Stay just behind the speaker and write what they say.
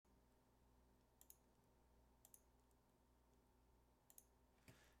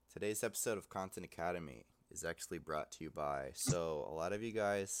Today's episode of Content Academy is actually brought to you by. So, a lot of you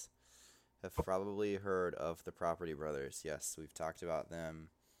guys have probably heard of the Property Brothers. Yes, we've talked about them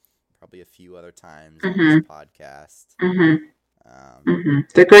probably a few other times on this Mhm. podcast. Mhm. Um,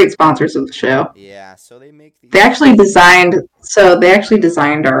 Mhm. They're great sponsors of the show. yeah, so they make They these. actually designed. They actually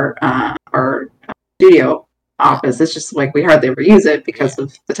designed our studio office. It's just like we hardly ever use it Yeah, because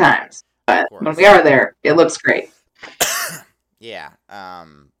of the times. of But when we course. are there, it looks great. Yeah,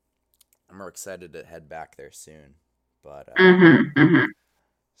 I'm excited to head back there soon. But, Mhm. Mhm.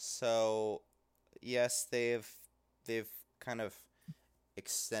 so, yes, they've kind of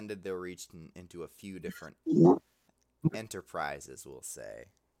extended their reach into a few different enterprises, we'll say.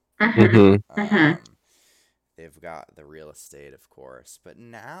 Mhm. Mm-hmm. Mhm. Um, they've got the real estate, of course, but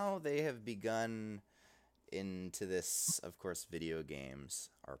now they have begun into this. Of course, video games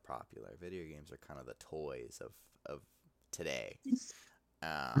are popular. Video games are kind of the toys of today.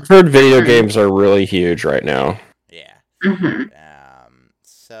 I've heard Um, video Mhm. games are really huge right now. yeah. Mhm.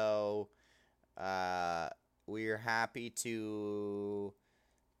 So uh, we're happy to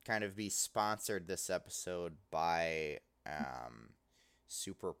kind of be sponsored this episode by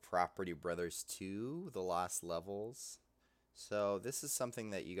Super Property Brothers 2, The Lost Levels. So this is something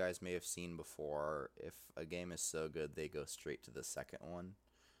that you guys may have seen before. If a game is so good, they go straight to the second one.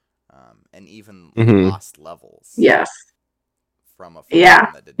 And even Mm-hmm. Lost Levels Yes. from a Yeah.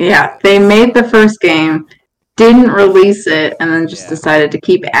 forum that didn't Yeah. exist. They made the So first game, didn't release it, and then just yeah, decided to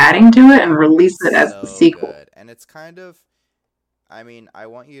keep adding to it and release it's it as the so sequel. good. And it's kind of, I mean, I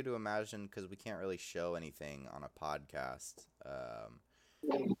want you to imagine, because we can't really show anything on a podcast.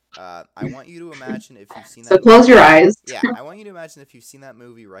 I want you to imagine if you've seen So that close your movie. eyes. Yeah, I want you to imagine if you've seen that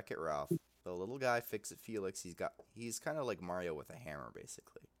movie Wreck It Ralph. The little guy, Fix It Felix. He's kind of like Mario with a hammer,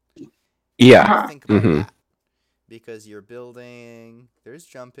 basically. Yeah. Uh-huh. Think about Mm-hmm. that, because you're building. There's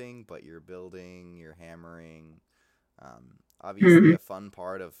jumping, but you're building. You're hammering. Obviously, Mhm. a fun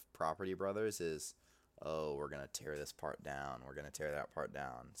part of Property Brothers is, oh, we're gonna tear this part down. We're gonna tear that part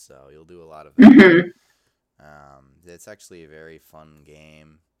down. So you'll do a lot of that. Mhm. It's actually a very fun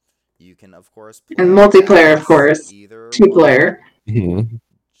game. You can, of course, And play multiplayer, of as course, either two one. player. Mm-hmm.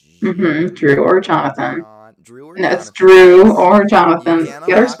 Drew or Drew or Jonathan. Drew or And it's Jonathan. Drew Yes, or you Jonathan. can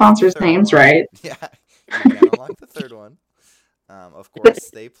Get our unlock the sponsors' third names one. right. Yeah, you can unlock the third one. Of course,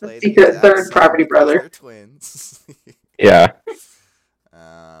 they The play the secret exact third same property because brother. they're twins. Yeah.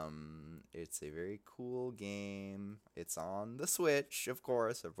 It's a very cool game. It's on the Switch, of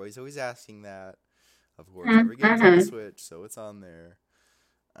course. Everybody's always asking that. Of course, every game's on the Mm-hmm. Switch, so it's on there.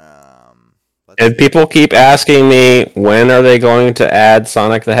 Um, let's And see. people keep asking me when are they going to add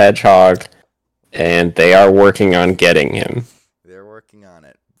Sonic the Hedgehog, and they are working on getting him. They're working on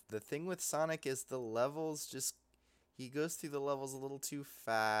it. The thing with Sonic is the levels just he goes through the levels a little too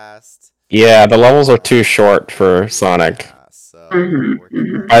fast. Yeah, the levels are too short for Sonic. Yeah, so they're Mm-hmm. working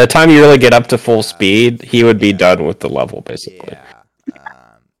Mm-hmm. on By the time you really get up to full fast. speed, he would be Yeah, done with the level, basically.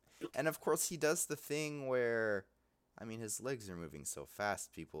 yeah. And of course he does the thing where, I mean, his legs are moving so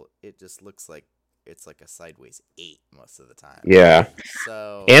fast, people. It just looks like it's like a sideways 8 most of the time. Yeah.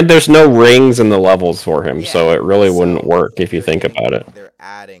 So And there's no rings in the levels for him, yeah, so it really wouldn't so work if you think about it. they're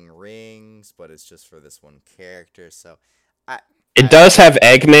adding rings, but it's just for this one character. So I It I does have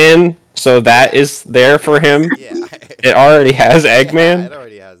Eggman, so that yeah, is there for him. yeah. It already has Yeah, it Eggman,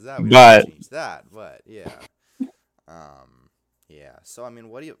 already has that. We don't have to but change that, but yeah. Yeah. So I mean,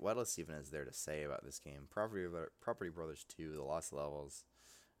 what else even is there to say about this game? Property Brothers 2, The Lost Levels.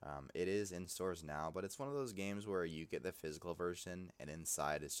 It is in stores now, but it's one of those games where you get the physical version and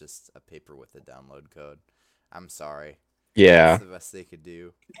inside is just a paper with the download code. I'm sorry. That's yeah. the best they could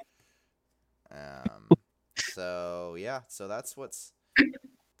do. Um, so yeah, so that's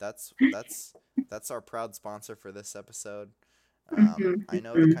our proud sponsor for this episode. Mm-hmm. I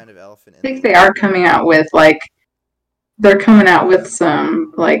know the Mm-hmm. kind of elephant I in the think they are room. coming out with they're coming out with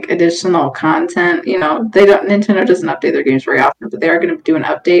some additional content. They don't Nintendo doesn't update their games very often, but they are going to do an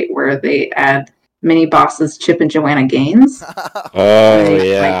update where they add mini bosses Chip and Joanna Gaines, and then Oh you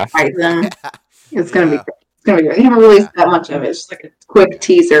can yeah. fight them. Yeah, It's gonna be yeah, great. It's gonna be great. They haven't released yeah, that much of it. It's just like a quick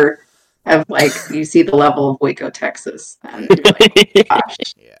teaser of you see the level of Waco, Texas, and yeah, you're like, oh gosh,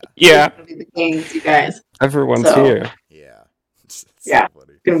 yeah, this is Yeah. gonna be the games, you guys. Everyone's So here. yeah. It's yeah, so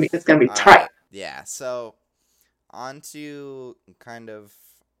funny. it's gonna be All tight. right, yeah. So on to kind of,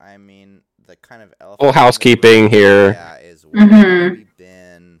 I mean, the kind of Little elephant in the housekeeping room. here. Yeah, is where have Mm-hmm. we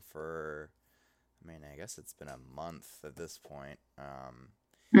been for? I mean, I guess it's been a month at this point.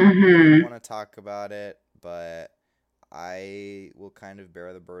 I did Mm-hmm. want to talk about it, but I will kind of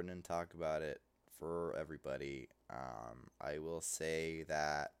bear the burden and talk about it for everybody. I will say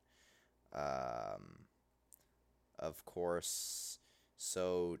that Of course,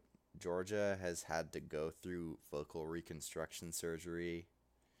 so Georgia has had to go through vocal reconstruction surgery,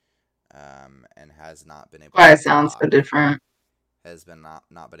 and has not been able Why to it sounds so talk. different. Has been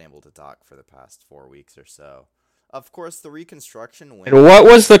not been able to talk for the past 4 weeks or so. Of course, the reconstruction went And what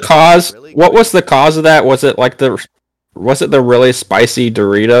was the cause? really What was the quick. cause of that? Was it like was it the really spicy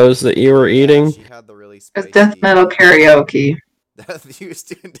Doritos that you were Yeah, eating? she had the really It's death spicy. metal karaoke. He was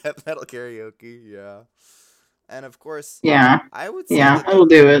doing death metal karaoke, yeah. And of course, Yeah, I would say yeah, that it'll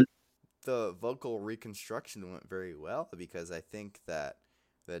do it. the vocal reconstruction went very well because I think that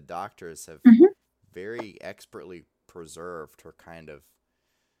the doctors have Mhm. very expertly preserved her kind of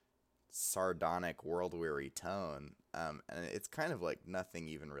sardonic, world weary tone. And it's kind of like nothing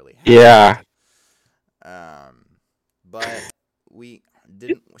even really happened. Yeah. But we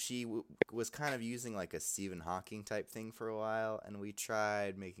didn't. She was kind of using like a Stephen Hawking type thing for a while, and we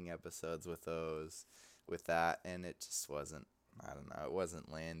tried making episodes with that, and it just wasn't. I don't know. It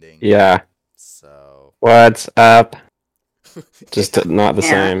wasn't landing. Yeah. So What's up? Just yeah. not the Yeah,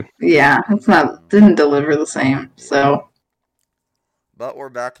 same. yeah, it's not didn't deliver the same. So But we're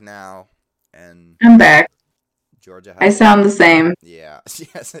back now, and I'm back. Georgia I has. sound the same. Yeah, she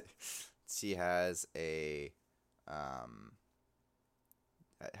has a. Um,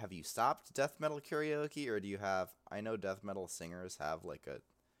 have you stopped death metal karaoke, or do you have? I know death metal singers have like a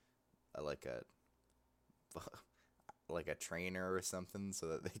like a like a trainer or something so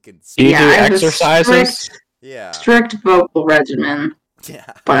that they can. Do you Yeah, do I have a exercises? Yeah. strict vocal regimen, Yeah.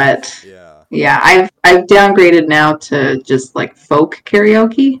 but Yeah. yeah, I've downgraded now to just like folk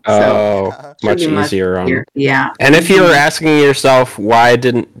karaoke. So Oh, should much be much easier on. easier. Yeah. And if you were Mhm. asking yourself why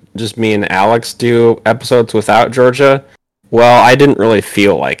didn't just me and Alex do episodes without Georgia, well, I didn't really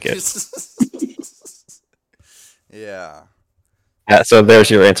feel like it. Yeah. So there's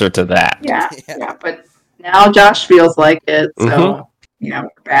your answer to that. Yeah, Yeah. yeah, but now Josh feels like it, so Mhm. we're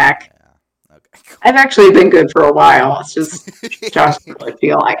back. Yeah. Okay. I've actually been good for a while. It's just Josh doesn't really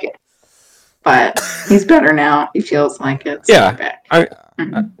feel like it, but he's better now. He feels like it, so Yeah. we're back. I,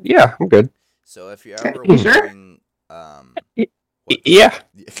 Mhm. yeah, I'm good. So if you're ever You sure? wondering, what the Yeah.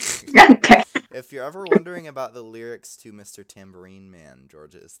 Okay. if you're ever wondering about the lyrics to Mr. Tambourine Man,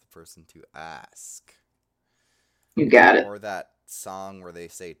 Georgia is the person to ask. You got it. Or that song where they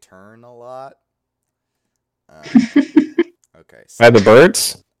say "turn" a lot. Okay. So, By the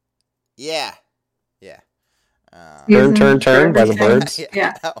Birds? yeah. Yeah. Turn, turn, turn by the Everything. Birds? Yeah,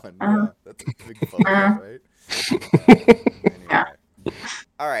 Yeah. that one. Uh-huh. Yeah, that's a big focus, Uh-huh. right? Yeah. Anyway.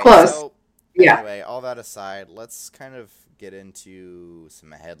 All right. Close. So Yeah. anyway, all that aside, let's kind of get into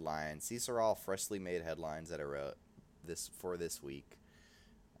some headlines. These are all freshly made headlines that I wrote for this week.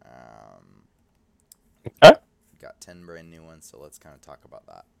 Okay. Got 10 brand new ones, so let's kind of talk about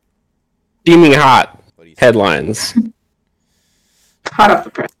that. Steaming hot What do you think? headlines. Hot off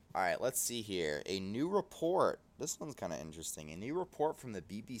the press. All right, let's see here. A new report. This one's kind of interesting. A new report from the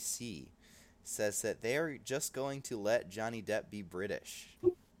BBC says that they are just going to let Johnny Depp be British.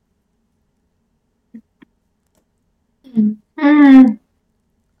 Mm. What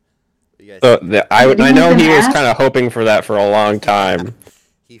do you guys So think? I know he was kind of hoping for that for a long time.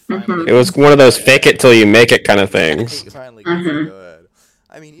 He finally. It was one of those fake it till you make it kind of Yeah, things. he finally gets to go ahead.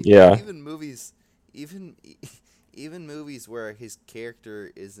 I mean, Yeah. even movies, even movies where his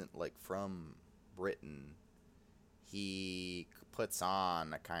character isn't like from Britain, he puts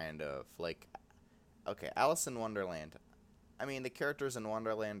on a kind of like, okay, Alice in Wonderland. I mean, the characters in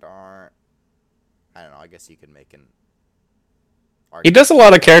Wonderland aren't. I don't know. I guess you could make an. He does a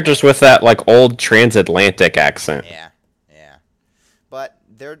lot of characters with that like old transatlantic accent. Yeah, yeah. But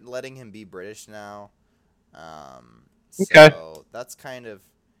they're letting him be British now. So Okay. that's kind of.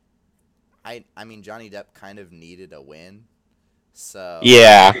 I mean, Johnny Depp kind of needed a win. So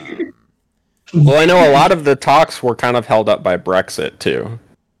Yeah. Well, I know a lot of the talks were kind of held up by Brexit too.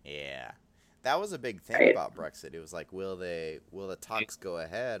 yeah, that was a big thing Right. about Brexit. It was like, will the talks go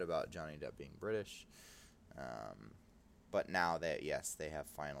ahead about Johnny Depp being British? But now that they have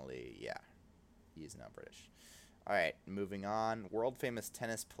finally, he's now British. All right, moving on. World famous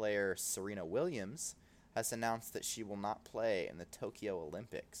tennis player Serena Williams has announced that she will not play in the Tokyo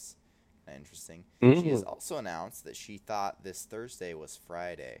Olympics. Interesting. She has also announced that she thought this Thursday was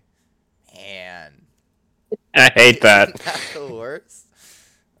Friday. Man, I hate that. Isn't that the worst?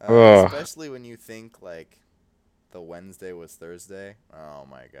 Ugh. Especially when you think like the Wednesday was Thursday. Oh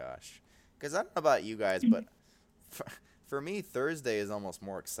my gosh. Because I don't know about you guys, but for me, Thursday is almost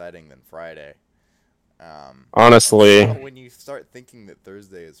more exciting than Friday. Honestly. So when you start thinking that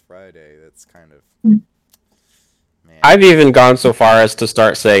Thursday is Friday, that's kind of I've even gone so far as to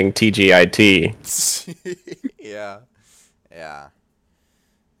start saying TGIT. Yeah. Yeah.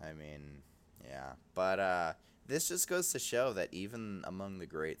 I mean, yeah. But this just goes to show that even among the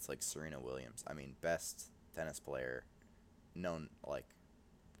greats like Serena Williams, I mean, best tennis player known, like,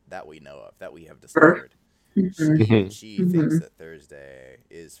 that we know of, that we have discovered, even Mhm. she thinks that Thursday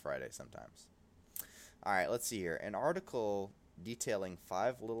is Friday sometimes. All right, let's see here. An article detailing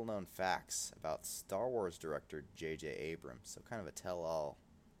 5 little-known facts about Star Wars director J.J. Abrams. So kind of a tell-all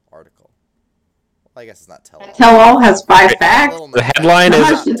article. Well, I guess it's not tell-all. Tell All has 5 Right. facts. The headline Not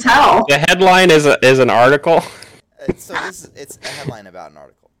is much to tell. the headline is an article. So it's a headline about an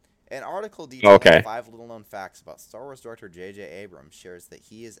article. An article detailing Okay. 5 little-known facts about Star Wars director J.J. Abrams shares that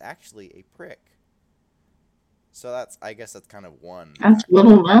he is actually a prick. So I guess that's kind of one. That's fact.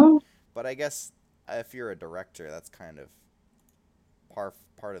 little known. But I guess if you're a director, that's kind of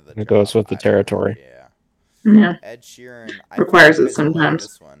part of the It job. goes with the I don't know. territory. Yeah. Yeah. Ed Sheeran Requires you it guys will like sometimes.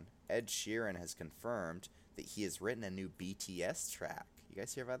 This one. Ed Sheeran has confirmed that he has written a new BTS track. You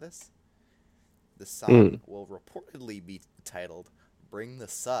guys hear about this? The song will reportedly be titled "Bring the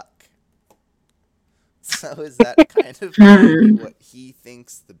Suck." So is that kind of maybe what he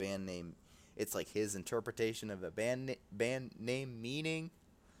thinks the band name? It's like his interpretation of the band name meaning.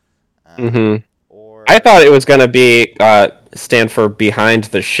 Or I thought it was going to be stand for behind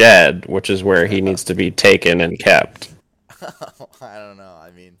the shed, which is where he needs to be taken and kept. I don't know.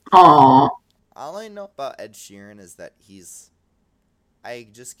 I mean, Aww. all I know about Ed Sheeran is that I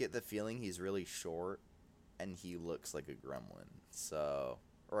just get the feeling he's really short, and he looks like a gremlin. So,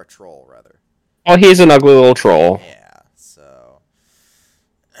 or a troll rather. Oh, he's an ugly little troll. Yeah. So,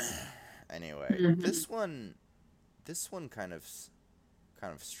 anyway, this one kind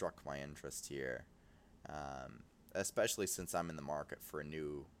of struck my interest here, especially since I'm in the market for a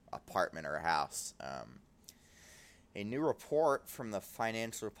new apartment or a house. A new report from the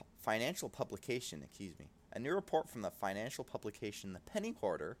financial publication, a new report from the financial publication The Penny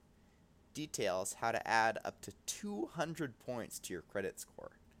Hoarder details how to add up to 200 points to your credit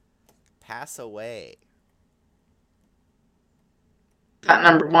score. Pass away. That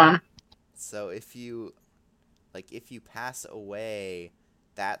number 1. So if you pass away,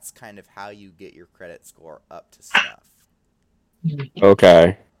 that's kind of how you get your credit score up to snuff.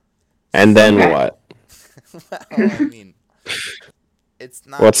 Okay. And then Okay. what? Well, I mean, it's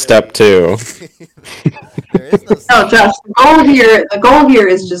not. What's really... step 2? There is no. No, Josh. The goal here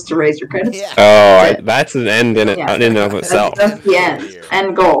is just to raise your credit. Yeah. Oh, that's an end in Yeah. and of itself. That's the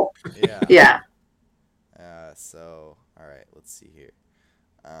end goal. Yeah. Yeah. So, all right, let's see here.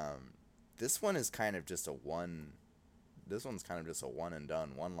 This one is kind of just a one. This one's kind of just a one and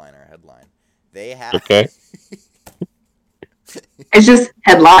done, one-liner headline. They have. Okay. It's just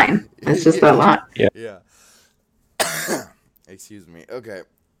headline. It's just that line. Yeah. Excuse me. Okay.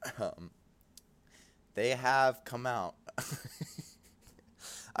 They have come out.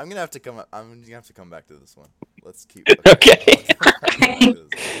 I'm gonna have to come back to this one. Let's keep. Okay.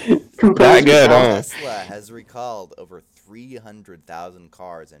 Compose Not good, huh? Tesla has recalled over 300,000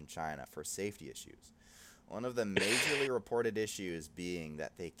 cars in China for safety issues. One of the majorly reported issues being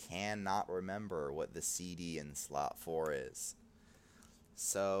that they cannot remember what the CD in slot 4 is.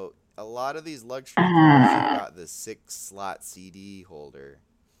 So a lot of these luxury cars have got the 6-slot CD holder,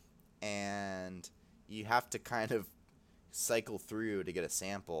 and you have to kind of cycle through to get a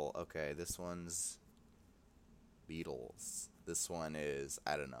sample. Okay, this one's Beatles. This one is,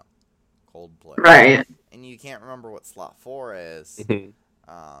 I don't know, Coldplay. Right. And you can't remember what slot 4 is.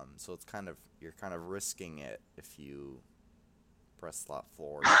 So it's you're kind of risking it if you press slot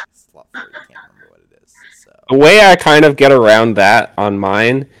 4. Slot 4, you can't remember what it is. So The way I kind of get around that on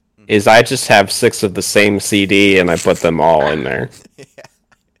mine is I just have 6 of the same CD and I put them all in there.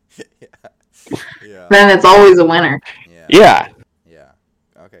 Yeah. Then it's always a winner. Yeah. Yeah.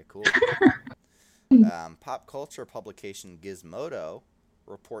 Okay, cool. Pop culture publication Gizmodo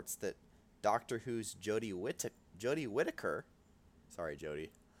reports that Doctor Who's Jodie Whittaker, sorry, Jodie,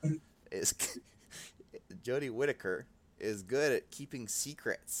 Jodie Whittaker is good at keeping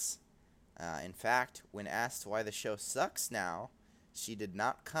secrets. In fact, when asked why the show sucks now, she did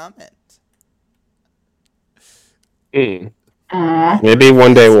not comment. Maybe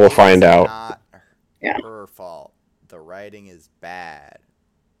one day we'll find out. Not her fault. The writing is bad.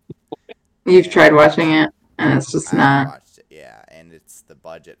 You've tried watching it, and it's just not. I've watched it, yeah, and the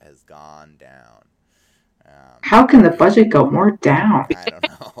budget has gone down. How can the budget go more down?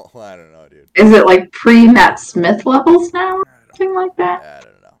 I don't know, dude. Is it like pre-Matt Smith levels now? Something like that? I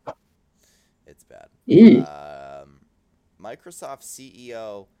don't know. It's bad. Ew. Microsoft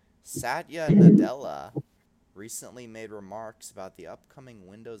CEO Satya Nadella recently made remarks about the upcoming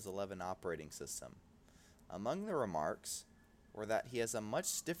Windows 11 operating system. Among the remarks were that he has a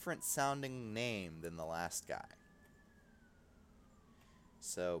much different sounding name than the last guy.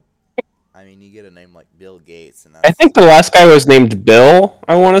 So, I mean, you get a name like Bill Gates, and that's... I think the last guy was named Bill,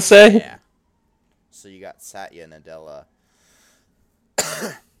 I want to say. Yeah. So you got Satya Nadella.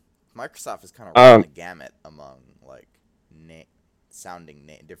 Microsoft is kind of running the gamut among, like,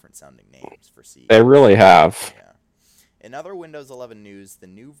 different sounding names for CE. They really have. Yeah. In other Windows 11 news, the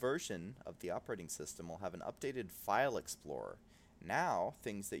new version of the operating system will have an updated file explorer. Now,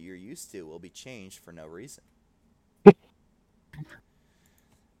 things that you're used to will be changed for no reason.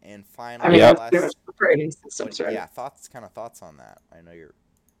 And finally, operating systems, right? Yeah, thoughts on that. I know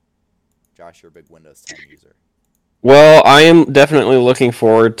Josh, you're a big Windows 10 user. Well, I am definitely looking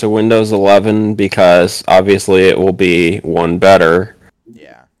forward to Windows 11 because obviously it will be one better.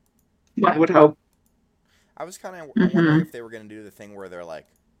 Yeah. I would hope. I was kind of wondering if they were going to do the thing where they're like,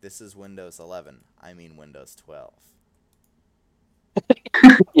 this is Windows 11, I mean Windows 12.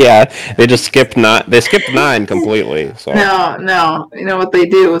 Yeah, they just skipped 9. They skipped 9 completely. So. No. You know what they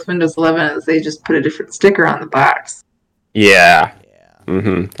do with Windows 11 is they just put a different sticker on the box. Yeah.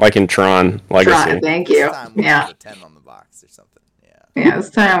 Like in Tron Legacy. Tron, thank you. This time we put a 10 on the box or something. Yeah. Yeah, this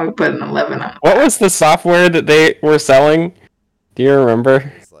time we put an 11 on. What was the software that they were selling? Do you remember?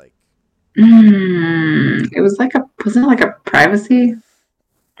 It was like... It was like wasn't it like a privacy?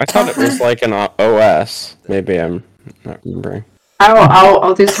 I thought it was like an OS. Maybe I'm not remembering.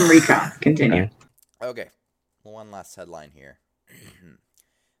 I'll do some recon. Continue. Okay. Well, one last headline here.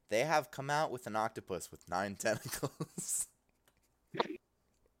 They have come out with an octopus with 9 tentacles.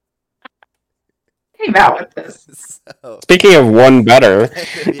 Came out with this. So, speaking of one better.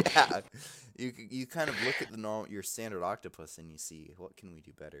 Yeah. You kind of look at your standard octopus and you see, what can we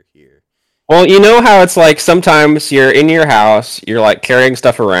do better here? Well, you know how it's like sometimes you're in your house, you're like carrying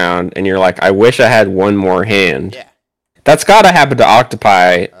stuff around, and you're like, I wish I had one more hand. Yeah. That's gotta happen to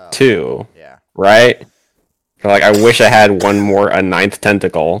octopi too. Yeah. Right? They're like, I wish I had a 9th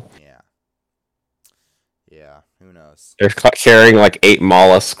tentacle. Yeah. Who knows? They're carrying like 8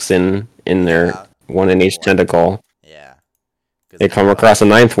 mollusks in their one in each tentacle. Yeah. They come across a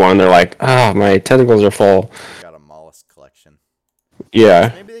 9th one, they're like, my tentacles are full. Got a mollusk collection. Yeah.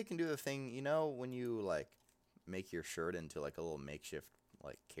 So maybe they can do the thing, when you like make your shirt into like a little makeshift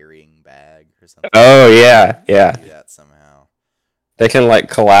like carrying bag or something. Oh yeah. Do that somehow. They can like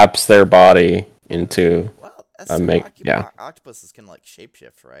collapse their body into octopuses can like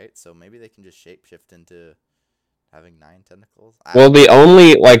shapeshift, right? So maybe they can just shapeshift into having 9 tentacles. Well, the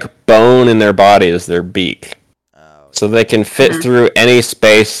only like bone in their body is their beak. So they can fit through any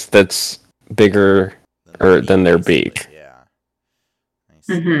space that's bigger than their beak. Yeah.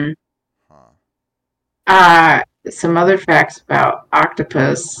 Some other facts about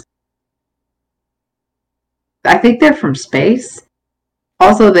octopus. I think they're from space.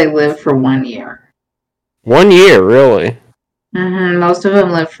 Also, they live for 1 year. 1 year, really? Most of them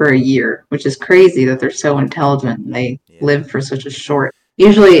live for a year, which is crazy that they're so intelligent and they live for such a short.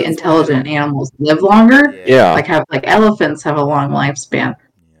 Usually, intelligent animals live longer. Yeah. Like elephants have a long lifespan.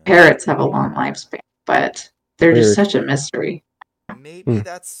 Parrots have a long lifespan, but they're just such a mystery. Maybe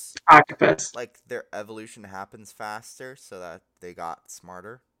that's octopus. Like their evolution happens faster, so that they got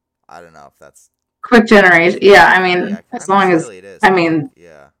smarter. I don't know if that's quick generation. Yeah, I mean, as long as as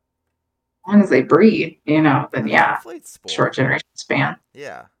long as they breed, then short generation span.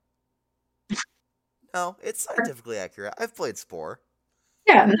 Yeah. No, it's scientifically accurate. I've played Spore.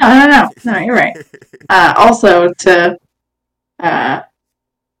 Yeah, no, you're right. Also, to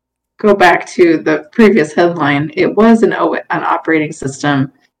go back to the previous headline, it was an operating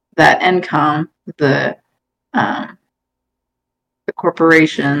system that Encom, the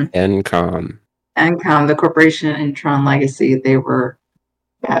corporation, Encom, the corporation in Tron Legacy, they were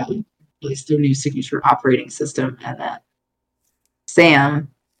released their new signature operating system, and then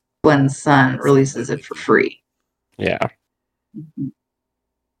Sam, Glenn's son, releases it for free. Yeah.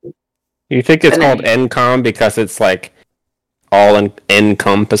 You think it's called Encom because it's like all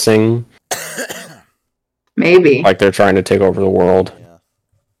encompassing? Maybe. Like they're trying to take over the world.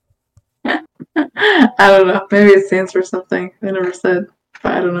 Yeah. I don't know. Maybe it stands for something. They never said,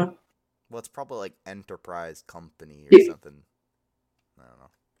 but I don't know. Well, it's probably like Enterprise Company or something. I don't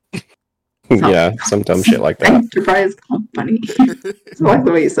know. Yeah, some dumb shit like that. Enterprise Company. I like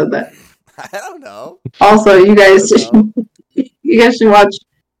the way you said that. I don't know. Also, you guys should watch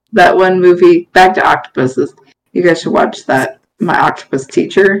that one movie, Back to Octopuses. You guys should watch that My Octopus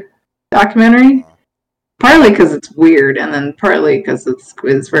Teacher documentary. Partly because it's weird, and then partly because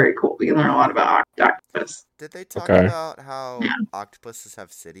it's very cool. You learn a lot about octopus. Did they talk about how octopuses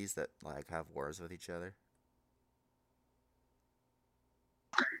have cities that like have wars with each other?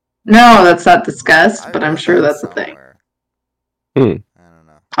 No, that's not discussed, but I'm sure that's somewhere. a thing. I don't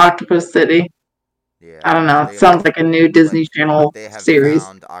know. Octopus City. Yeah. I don't know. It sounds like a new Disney Channel they have series.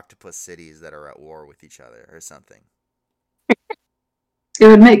 Found octopus cities that are at war with each other or something. It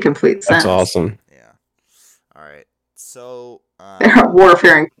would make complete sense. That's awesome. Yeah. All right. So they're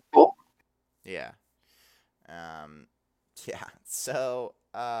warfaring people. Yeah. Yeah. So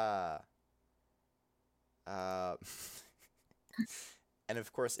and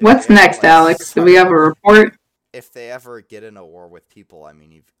of course, what's next, Alex? Do we have a report? If they ever get in a war with people, I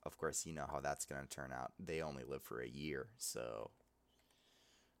mean, of course, you know how that's going to turn out. They only live for a year, so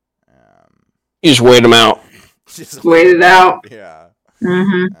you just wait them out. Just wait it out. Yeah.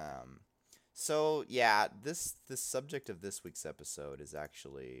 Mm-hmm. So yeah, this subject of this week's episode is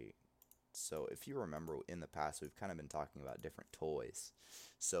actually, so if you remember in the past, we've kind of been talking about different toys.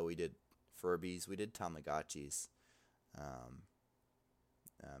 So we did Furbies, we did Tamagotchis,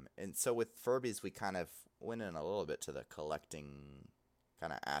 and so with Furbies, we kind of went in a little bit to the collecting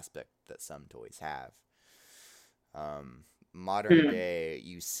kind of aspect that some toys have. Modern day,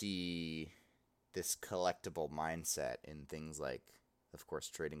 you see this collectible mindset in things like, of course,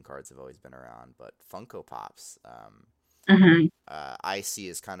 trading cards have always been around, but Funko Pops, I see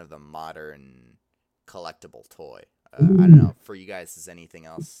as kind of the modern collectible toy. I don't know, for you guys, does anything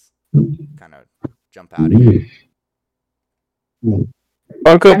else kind of jump out at you?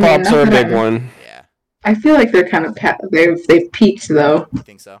 Funko Pops are a big one. Yeah. I feel like they're kind of they've peaked though. You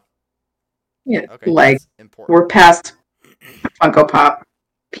think so? Yeah. Okay, like we're past Funko Pop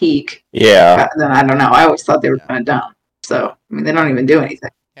peak. Yeah. Then I don't know. I always thought they were kind of dumb. So I mean, they don't even do anything.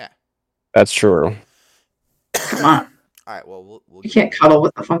 Yeah. That's true. Come on. All right. Well, you can't cuddle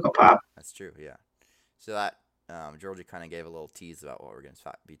with the Funko Pop. That's true. Yeah. So that Georgie kind of gave a little tease about what we're going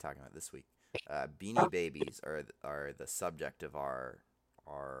to be talking about this week. Beanie Babies are the subject of our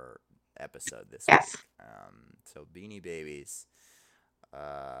episode this week. So Beanie Babies,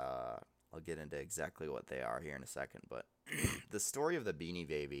 I'll get into exactly what they are here in a second, but the story of the Beanie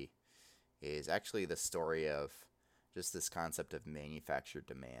Baby is actually the story of just this concept of manufactured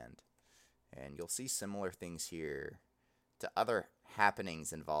demand. And you'll see similar things here to other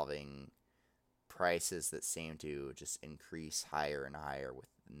happenings involving prices that seem to just increase higher and higher with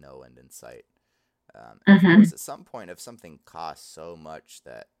no end in sight. Of course, at some point, if something costs so much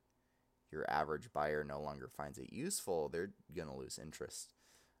that your average buyer no longer finds it useful, they're going to lose interest.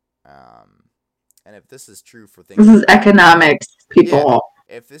 And if this is true for things... This is economics, people.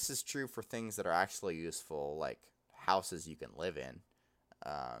 Yeah, if this is true for things that are actually useful, like houses you can live in,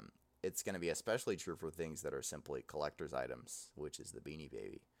 it's going to be especially true for things that are simply collector's items, which is the Beanie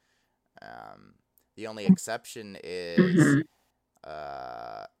Baby. The only exception is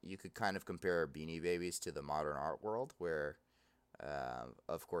you could kind of compare Beanie Babies to the modern art world, where,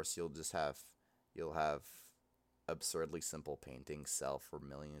 of course, you'll have absurdly simple paintings sell for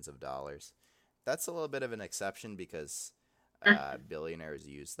millions of dollars. That's a little bit of an exception because billionaires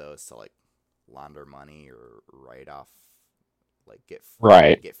use those to like launder money or write off, like get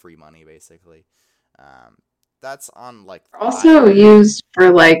free money basically. That's on like also used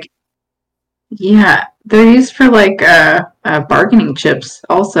for like they're used for like bargaining chips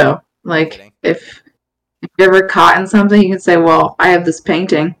also. Like if you're ever caught in something, you can say, well, I have this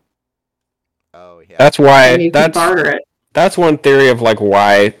painting. Oh yeah. That's why and you can barter it. That's one theory of like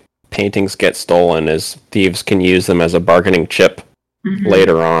why paintings get stolen is thieves can use them as a bargaining chip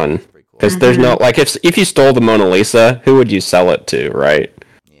later on. Because there's no like if you stole the Mona Lisa, who would you sell it to, right?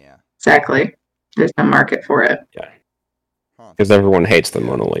 Yeah. Exactly. There's no market for it. Yeah. Because everyone hates the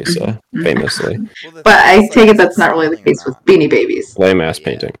Mona Lisa, famously. But I take it that's not really the case with Beanie Babies. Lame ass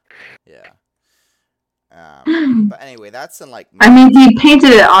painting. Yeah. But anyway, that's in like... I mean, he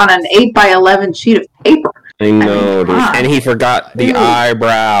painted it on an 8x11 sheet of paper. I know, dude. And he forgot the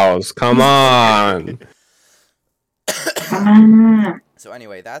eyebrows. Come on. So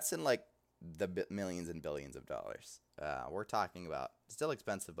anyway, that's in like the millions and billions of dollars. We're talking about still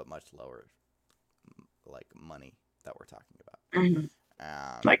expensive, but much lower, like money that we're talking about.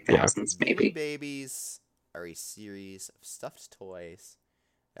 Like thousands, maybe. Beanie Babies are a series of stuffed toys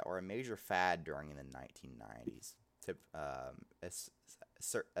that were a major fad during the 1990s,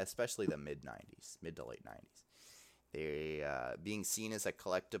 especially the mid to late 90s. They being seen as a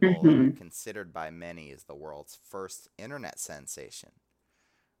collectible and considered by many as the world's first internet sensation,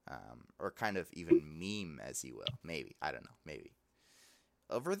 or kind of even meme, as you will. Maybe, I don't know, maybe.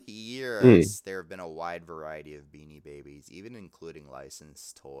 over the years, there have been a wide variety of Beanie Babies, even including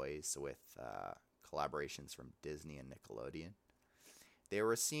licensed toys with collaborations from Disney and Nickelodeon. They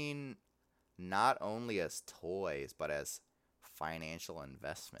were seen not only as toys, but as financial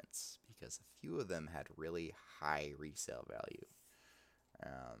investments, because a few of them had really high resale value.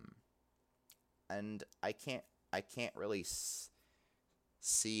 And I can't really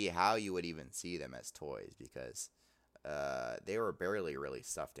see how you would even see them as toys, because they were barely really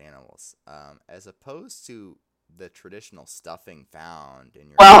stuffed animals, as opposed to the traditional stuffing found in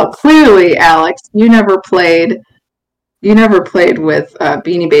your Well, clearly, Alex, you never played with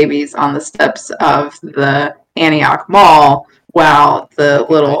Beanie Babies on the steps of the Antioch Mall while the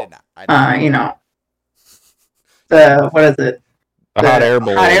little, what is it? The hot air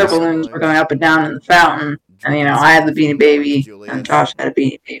balloons were going up and down in the fountain. And, I had the Beanie Baby, and Josh had a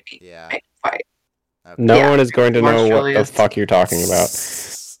Beanie Baby. Yeah. Fight. Okay. No one is going to know what the fuck you're talking about.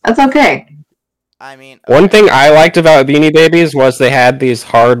 That's okay. I mean, one thing I liked about Beanie Babies was they had these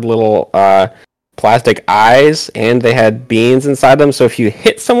hard little plastic eyes, and they had beans inside them, so if you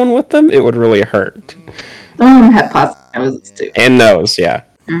hit someone with them, it would really hurt. Some of them had plastic noses, too. And nose, yeah.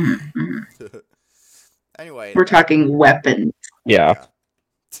 Mm-hmm. Anyway, we're talking weapons. Yeah.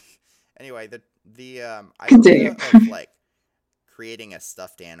 Anyway, the idea of like creating a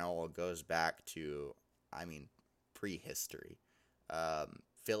stuffed animal goes back to, prehistory.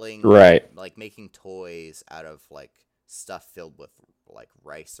 Filling like making toys out of like stuff filled with like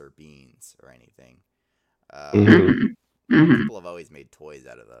rice or beans or anything. People have always made toys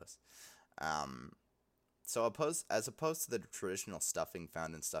out of those. So as opposed to the traditional stuffing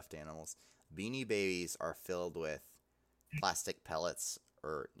found in stuffed animals, Beanie Babies are filled with plastic pellets,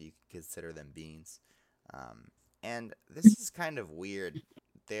 or you can consider them beans. And this is kind of weird.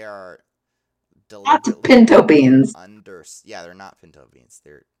 They are deliberately pinto beans. They're not pinto beans.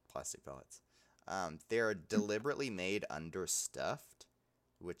 They're plastic pellets. They're deliberately made understuffed,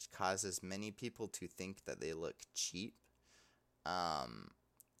 which causes many people to think that they look cheap.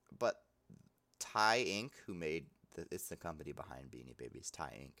 But Thai Inc., who made it's the company behind Beanie Babies,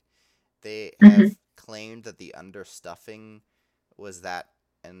 Thai Inc., they have claimed that the understuffing was that,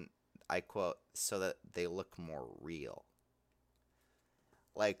 and I quote, so that they look more real.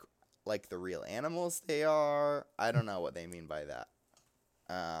 Like the real animals they are. I don't know what they mean by that.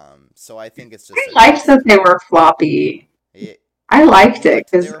 So I think it's just... I liked that they were floppy. Yeah. I liked it,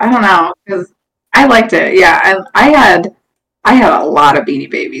 because, I don't know, because I liked it, yeah. I had a lot of Beanie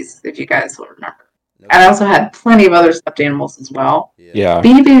Babies, if you guys will remember. And I also had plenty of other stuffed animals as well. Yeah.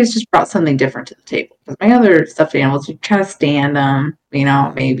 Beanie Babies just brought something different to the table. Because my other stuffed animals, you kind of stand them,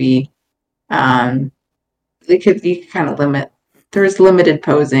 maybe. You could kind of limit. There's limited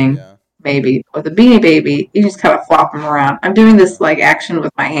posing, maybe. With a Beanie Baby, you just kind of flop them around. I'm doing this like action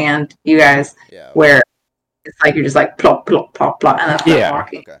with my hand, you guys, where it's like you're just like plop, plop, plop, plop, and that's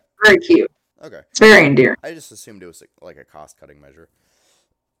walking. Okay. Very cute. Okay. It's very endearing. I just assumed it was like a cost-cutting measure.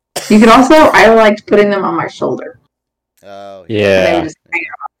 You could also, I liked putting them on my shoulder. Oh, yeah.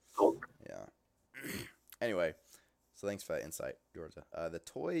 Anyway, so thanks for that insight, Georgia. The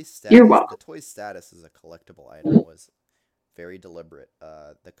toy status. You're welcome. The toy status as a collectible item was very deliberate.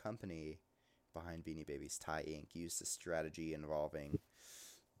 The company behind Beanie Babies, Thai Inc., used a strategy involving,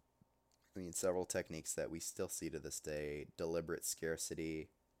 several techniques that we still see to this day: deliberate scarcity,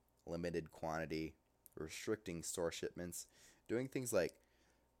 limited quantity, restricting store shipments, doing things like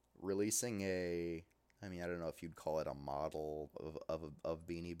releasing I don't know if you'd call it a model of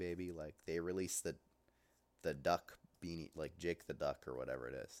Beanie Baby. Like, they released the duck Beanie, like Jake the Duck or whatever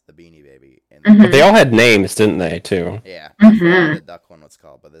it is, the Beanie Baby. But they all had names, didn't they, too? Yeah. I forgot the duck one was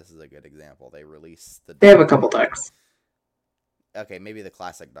called, but this is a good example. They released They have a couple ducks. Okay, maybe the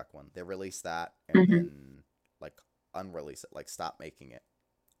classic duck one. They released that and then, like, unrelease it, like, stop making it.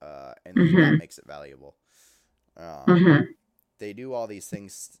 And that makes it valuable. They do all these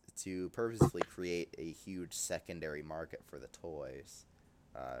things to purposefully create a huge secondary market for the toys,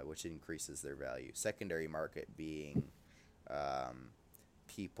 which increases their value. Secondary market being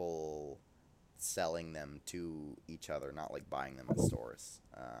people selling them to each other, not like buying them in stores.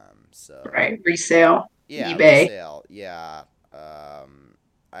 Resale. Yeah, eBay. Resale. Yeah.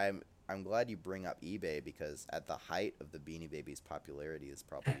 I'm glad you bring up eBay, because at the height of the Beanie Babies popularity is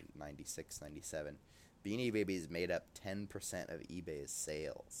probably 96, 97. Beanie Babies made up 10% of eBay's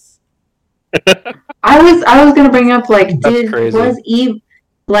sales. I was gonna bring up, like, was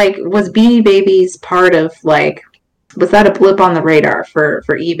Beanie Babies part of, like, was that a blip on the radar for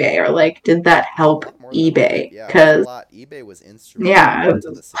eBay, or like did that help eBay? Because eBay was instrumental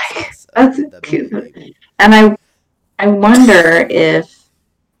to the success that's of the Beanie Baby. And I wonder if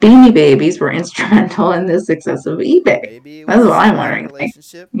Beanie Babies were instrumental in the success of eBay. Maybe it That's was what I'm a wondering. Like,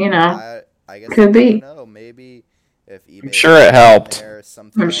 relationship. you know, I guess could you never be. know. Maybe if eBay I'm sure had it been helped. there,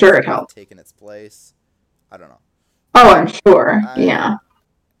 something I'm else sure it would have helped. taken its place. I don't know. Oh, I'm sure. Yeah.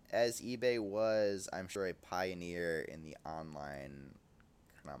 As eBay was, I'm sure, a pioneer in the online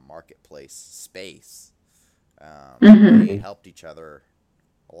kind of marketplace space. They helped each other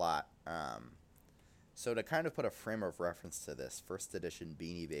a lot. So to kind of put a frame of reference to this, first edition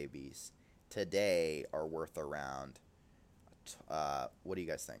Beanie Babies today are worth around. What do you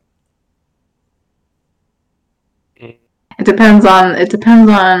guys think? It depends on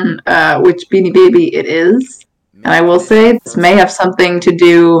which Beanie Baby it is. Mint And I will condition say this first may have edition. something to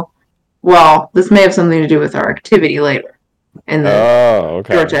do. Well, this may have something to do with our activity later in the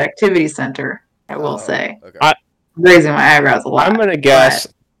Okay. Georgia Activity Center. I will say, Okay. raising my eyebrows a lot. I'm gonna guess.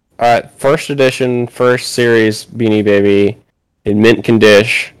 First edition, first series Beanie Baby in mint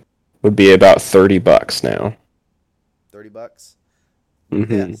condition would be about $30 now. $30.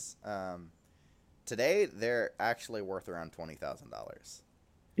 Mm-hmm. Yes. Today they're actually worth around $20,000.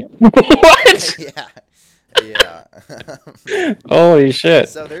 What? Yeah. Yeah. Holy shit!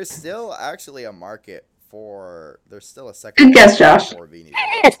 So there's still actually a market for. There's still a second. Good guess, Josh. For Beanie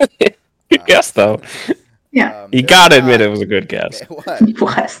Babies. Good guess though. Yeah. You gotta admit it was a good guess.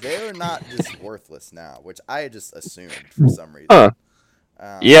 What? They're not just worthless now, which I just assumed for some reason. Huh.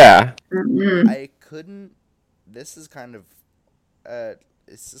 Yeah. I couldn't. This is kind of.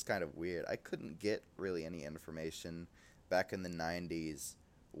 This is kind of weird. I couldn't get really any information back in the 90s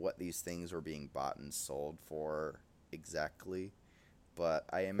what these things were being bought and sold for exactly. But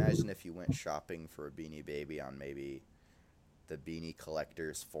I imagine if you went shopping for a Beanie Baby on maybe the Beanie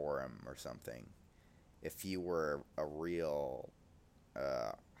Collectors Forum or something, if you were a real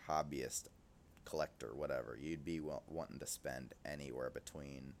hobbyist collector, whatever, you'd be wanting to spend anywhere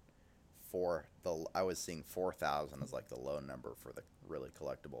between I was seeing 4,000 as like the low number for the really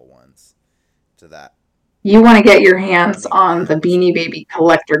collectible ones, to that. You want to get your hands on the Beanie Baby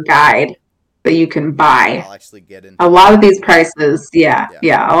Collector Guide that you can buy. I'll actually get into a lot of these prices. Yeah,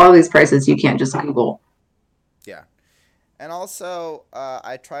 a lot of these prices you can't just Google. Yeah, and also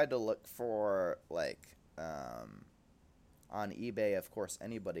I tried to look for like on eBay. Of course,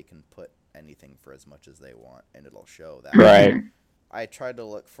 anybody can put anything for as much as they want, and it'll show that. Right. I tried to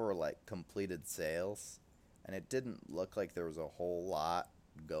look for like completed sales, and it didn't look like there was a whole lot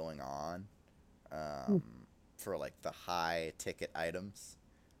going on for like the high ticket items.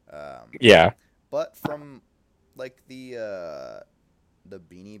 Yeah. But from like the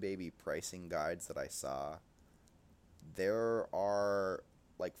Beanie Baby pricing guides that I saw, there are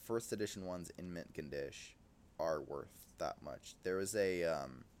like first edition ones in mint condition are worth that much. There was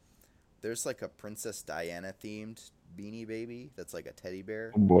there's like a Princess Diana themed Beanie Baby that's like a teddy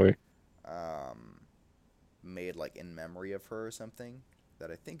bear. Oh boy. Made like in memory of her or something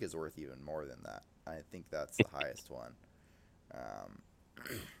that I think is worth even more than that. I think that's the highest one.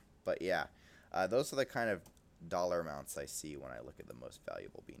 But yeah, those are the kind of dollar amounts I see when I look at the most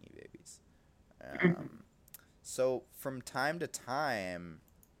valuable Beanie Babies. So from time to time,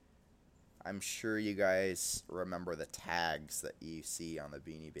 I'm sure you guys remember the tags that you see on the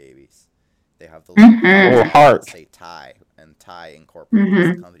Beanie Babies. They have the little heart that say Ty, and Ty Incorporated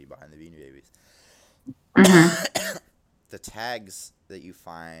is the company behind the Beanie Babies. The tags that you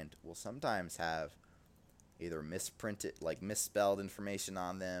find will sometimes have either misprinted, like misspelled information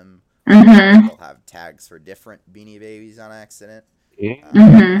on them. They'll have tags for different Beanie Babies on accident.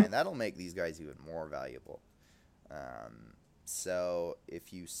 And that'll make these guys even more valuable. So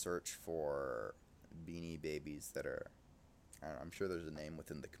if you search for Beanie Babies that are, I don't know, I'm sure there's a name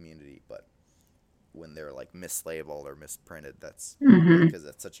within the community, but when they're like mislabeled or misprinted, that's because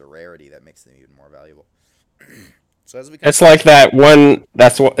that's such a rarity that makes them even more valuable. So as we it's like that one.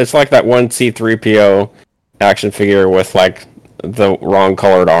 It's like that one C-3PO action figure with like the wrong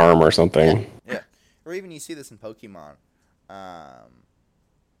colored arm or something. Yeah. Or even you see this in Pokemon.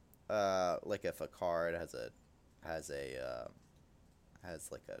 Like if a card has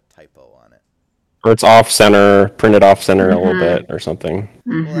like a typo on it. Or it's off-center, printed off-center a little bit or something.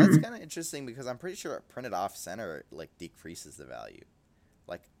 Well, that's kind of interesting because I'm pretty sure printed off-center like decreases the value.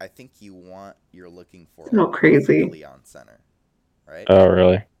 Like I think you're looking for a little crazy really on center, right? Oh,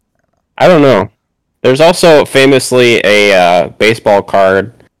 really? I don't know. There's also famously a baseball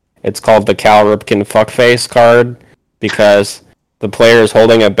card. It's called the Cal Ripken Fuckface card because the player is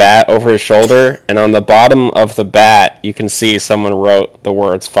holding a bat over his shoulder, and on the bottom of the bat, you can see someone wrote the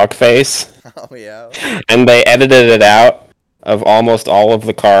words fuckface. Oh, yeah? And they edited it out of almost all of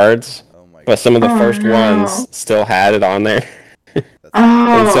the cards, Oh my but some of the God. first ones still had it on there. That's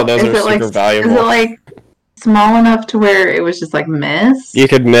And so Oh, those are super is valuable. it like small enough to where it was just like missed? You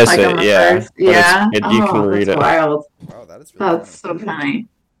could miss Like on it, the yeah. first, But yeah. you can read That's it. wild. Wow, that is really That's funny. so funny.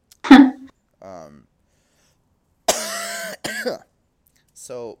 Um,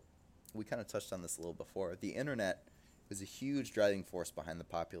 so, we kind of touched on this a little before. The internet was a huge driving force behind the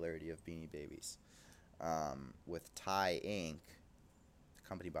popularity of Beanie Babies. With Ty Inc., the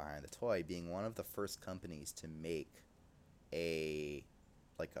company behind the toy, being one of the first companies to make a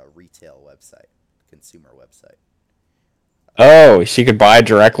retail website, consumer website. Oh, she could buy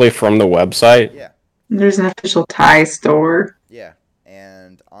directly from the website? Yeah. There's an official Thai store. Yeah.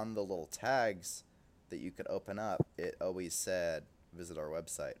 And on the little tags that you could open up, it always said, visit our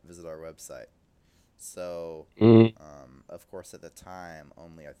website, visit our website. So, of course, at the time,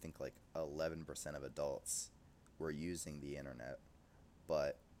 only I think like 11% of adults were using the internet,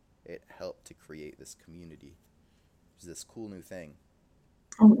 but it helped to create this community. It was this cool new thing.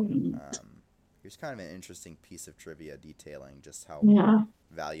 Here's kind of an interesting piece of trivia detailing just how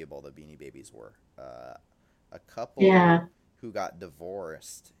valuable the Beanie Babies were. A couple who got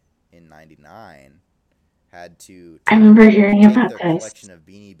divorced in '99 had to I remember hearing take about their this. collection of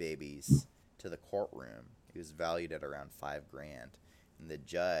Beanie Babies to the courtroom. It was valued at around $5,000, and the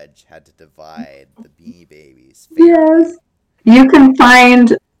judge had to divide the Beanie Babies fairly. Yes. You can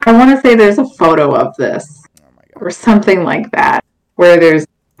find, I want to say there's a photo of this. Oh my god. Or something like that, where there's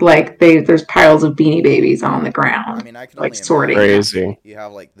like there's piles of Beanie Babies on the ground. I mean, I can like only sorting. Crazy. You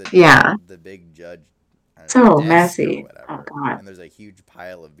have like the big judge. So desk messy. Or whatever, oh god. And there's a huge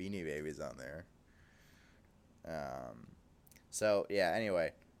pile of Beanie Babies on there. So yeah.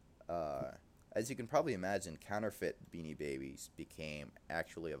 Anyway, as you can probably imagine, counterfeit Beanie Babies became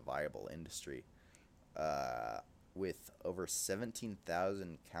actually a viable industry. With over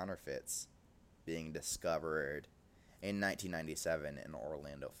 17,000 counterfeits being discovered in 1997 in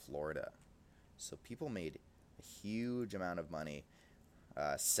Orlando, Florida. So people made a huge amount of money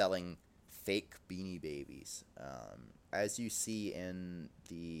selling fake Beanie Babies. As you see in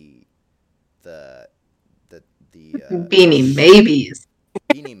the Beanie Babies.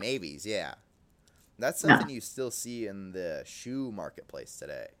 Beanie Maybes, yeah. That's something you still see in the shoe marketplace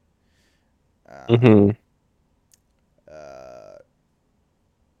today. Let me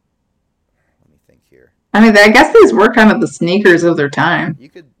think here. I mean, I guess these were kind of the sneakers of their time. You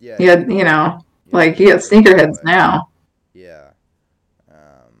could, yeah. You had, you got sneakerheads now. Yeah.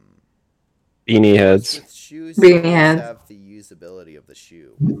 Beanie heads. With shoes, Beanie heads. have the usability of the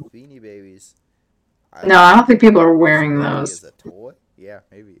shoe. With Beanie Babies. I don't think people are wearing those. As a toy? Yeah,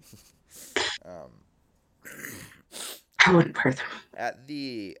 maybe. I wouldn't wear them. At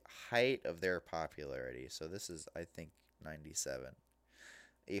the height of their popularity, so this is, I think, 97.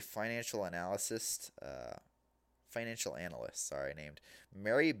 A financial analyst, named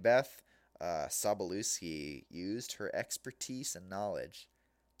Mary Beth Sobolewski used her expertise and knowledge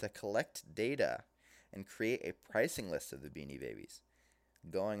to collect data and create a pricing list of the Beanie Babies,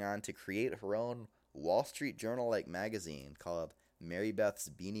 going on to create her own Wall Street Journal-like magazine called Mary Beth's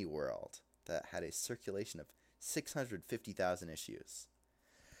Beanie World that had a circulation of 650,000 issues.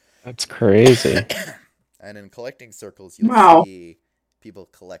 That's crazy. And in collecting circles, you'll see people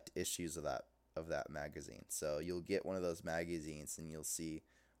collect issues of that magazine. So you'll get one of those magazines and you'll see,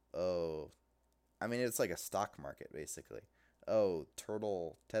 it's like a stock market basically.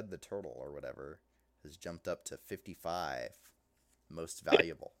 Ted the Turtle or whatever has jumped up to 55 most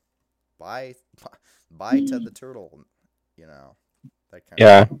valuable. Buy Ted the Turtle, that kind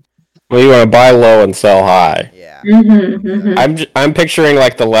of thing. Well, you want to buy low and sell high. Yeah. I'm picturing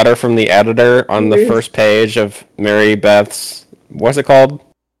like the letter from the editor on the first page of Mary Beth's, what's it called?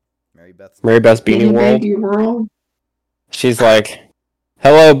 Mary Beth's Beanie World. She's like,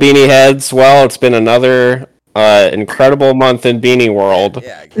 "Hello, Beanie Heads. Well, it's been another incredible month in Beanie World."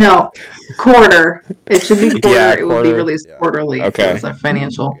 Yeah, exactly. No, quarter. It should be quarter. It would be released quarterly. Okay. It's a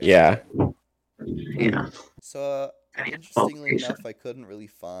financial. Yeah. So, interestingly enough, I couldn't really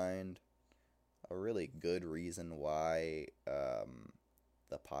find a really good reason why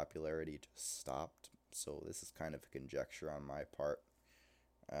the popularity just stopped. So this is kind of a conjecture on my part.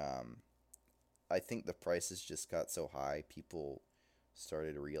 I think the prices just got so high, people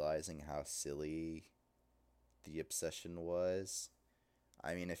started realizing how silly the obsession was.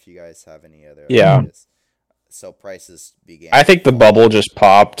 I mean, if you guys have any other ideas. So prices began. I think the bubble just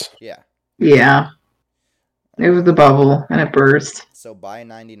popped. Yeah. Yeah. It was the bubble and it burst. So by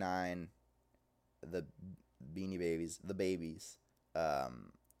 99, the Beanie Babies, the babies,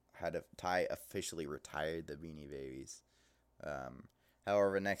 Ty officially retired the Beanie Babies.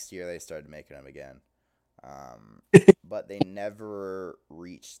 However, next year they started making them again. But they never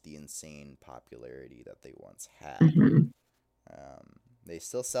reached the insane popularity that they once had. Mhm. They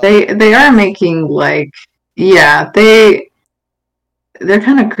still sell. They are making like they're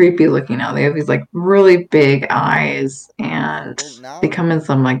kind of creepy looking now. They have these like really big eyes, and they come in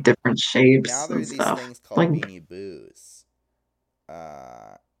some like different shapes Now and there's these stuff. things called Like Beanie Boos,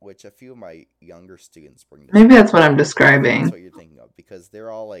 which a few of my younger students bring to maybe school. that's what I'm That's describing. what you're thinking of, because they're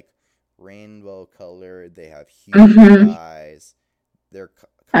all like rainbow colored. They have huge eyes. They're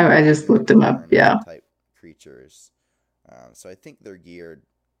I just looked them up. Yeah. type creatures. So I think they're geared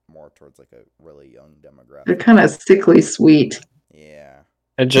more towards like a really young demographic. They're kind of sickly sweet. Yeah.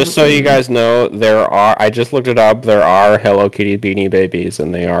 And just so you guys know, I just looked it up, there are Hello Kitty Beanie Babies,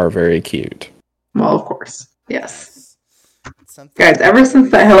 and they are very cute. Well, of course. Yes. Something Guys, ever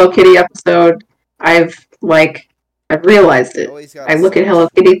since that Hello Kitty episode, I've realized it. I look at Hello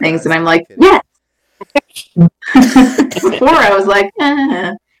Kitty things and I'm like, yes! Before I was like,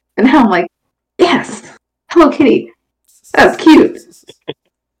 eh. And now I'm like, yes! Hello Kitty. That's cute.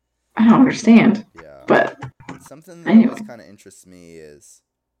 I don't understand. Yeah. But something that anyway. always kind of interests me is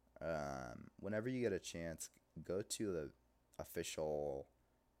whenever you get a chance, go to the official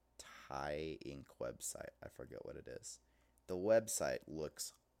Thai Ink website. I forget what it is. The website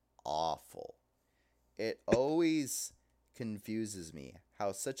looks awful. It always confuses me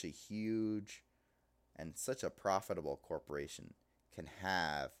how such a huge and such a profitable corporation can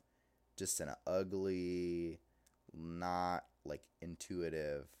have just an ugly, not like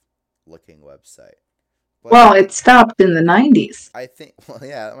intuitive looking website. But well, it stopped in the 90s. I think, well,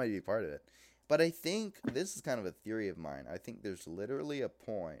 yeah, that might be part of it. But I think this is kind of a theory of mine. I think there's literally a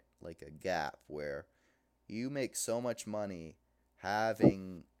point, like a gap, where you make so much money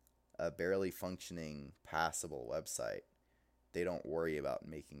having a barely functioning, passable website, they don't worry about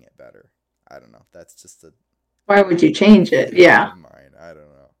making it better. I don't know. That's just a... Why would you change it? Yeah. Mine. I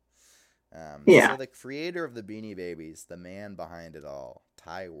don't know. Yeah. So the creator of the Beanie Babies, the man behind it all,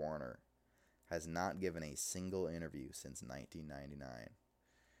 Ty Warner, has not given a single interview since 1999.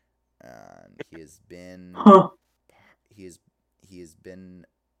 And he has been... Huh. He has been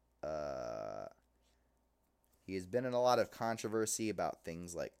in a lot of controversy about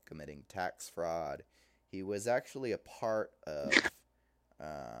things like committing tax fraud. He was actually a part of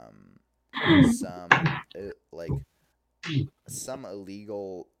some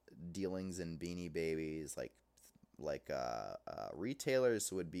illegal dealings in Beanie Babies, like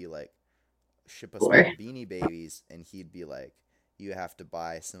retailers would be like, ship us more Beanie Babies, and he'd be like, you have to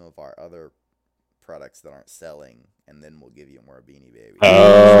buy some of our other products that aren't selling, and then we'll give you more Beanie Babies.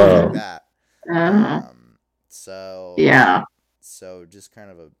 Oh. Like that. So yeah. So just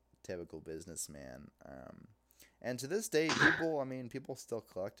kind of a typical businessman. And to this day, people still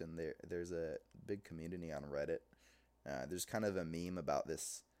collect, and there's a big community on Reddit. There's kind of a meme about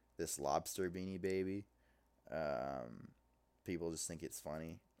this lobster Beanie Baby. People just think it's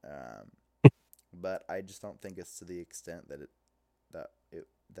funny. But I just don't think it's to the extent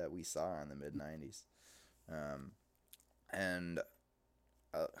that we saw in the mid-90s. And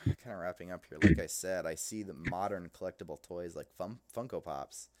kind of wrapping up here, like I said, I see the modern collectible toys like Funko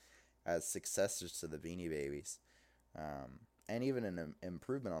Pops as successors to the Beanie Babies, and even an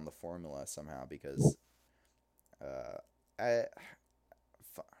improvement on the formula somehow, because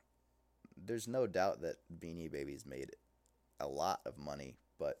there's no doubt that Beanie Babies made a lot of money,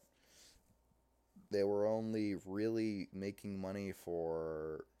 but they were only really making money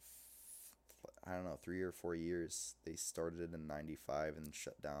for, I don't know, 3 or 4 years. They started in 95 and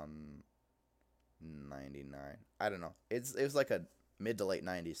shut down in 99. I don't know. It was like a mid to late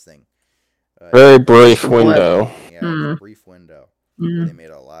 90s thing. Very brief window. Yeah, a brief window. Where they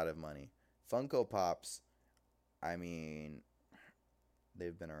made a lot of money. Funko Pops, I mean,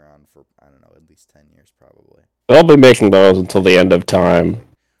 they've been around for, I don't know, at least 10 years probably. They'll be making those until the end of time.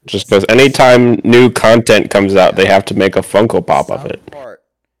 Just because anytime new content comes out, they have to make a Funko Pop of it.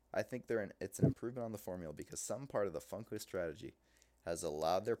 I think it's an improvement on the formula, because some part of the Funko strategy has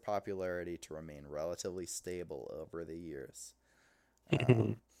allowed their popularity to remain relatively stable over the years.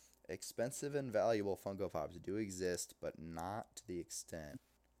 Expensive and valuable Funko Pops do exist, but not to the extent,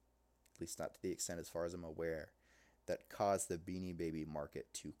 at least not to the extent as far as I'm aware, that caused the Beanie Baby market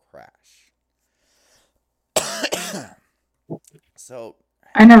to crash. So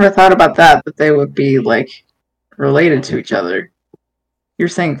I never thought about that they would be like related to each other. You're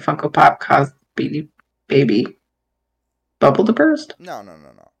saying Funko Pop caused Beanie Baby bubble to burst? No.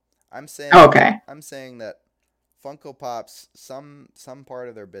 I'm saying okay. I'm saying that Funko Pops, some part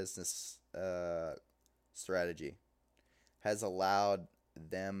of their business strategy has allowed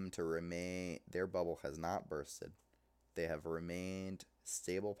them to remain. Their bubble has not bursted. They have remained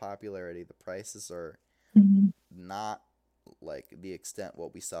stable popularity. The prices are not like the extent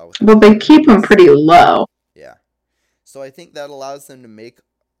what we saw with. Well, they keep them pretty low. Yeah, so I think that allows them to make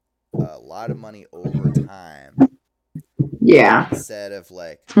a lot of money over time. Yeah, Instead of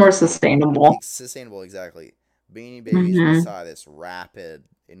like it's more sustainable. Sustainable, exactly. Beanie Babies, we saw this rapid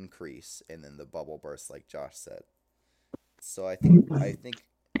increase, and then the bubble burst, like Josh said. So I think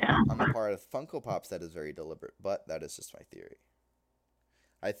on the part of Funko Pops, that is very deliberate, but that is just my theory.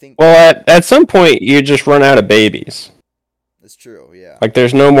 I think. Well, at some point, you just run out of babies. It's true, yeah. Like,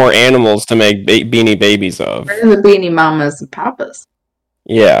 there's no more animals to make Beanie Babies of. Where are the Beanie Mamas and Papas?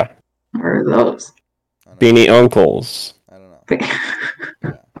 Yeah. Where are those? Beanie Uncles. I don't know.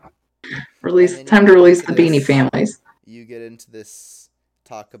 Yeah. Time to release the Beanie families. You get into this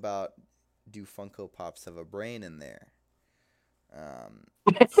talk about, do Funko Pops have a brain in there?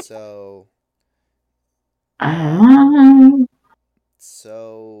 So I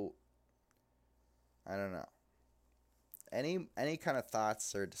don't know. Any kind of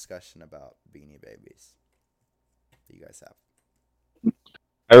thoughts or discussion about Beanie Babies that you guys have?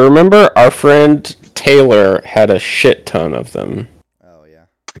 I remember our friend Taylor had a shit ton of them. Oh yeah.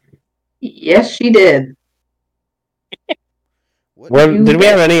 Yes, she did. Did we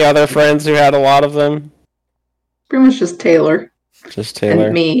have any other friends who had a lot of them? Pretty much just Taylor. Just Taylor.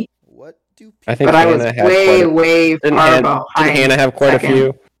 And me. What do I think but Hannah I was way didn't far behind. Did Hannah have quite a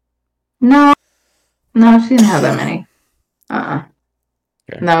few? No, she didn't have that many.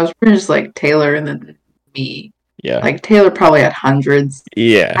 Okay. No, it was pretty just like Taylor and then me. Yeah. Like Taylor probably had hundreds.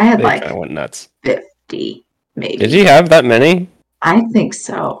 Yeah. I had like went nuts. 50, maybe. Did you have that many? I think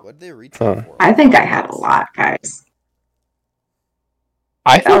so. What did they retail for? I think I had a lot, guys.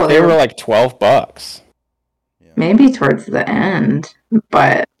 I think they were like $12. Yeah. Maybe towards the end,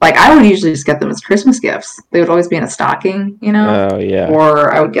 but like I would usually just get them as Christmas gifts. They would always be in a stocking, you know. Oh yeah.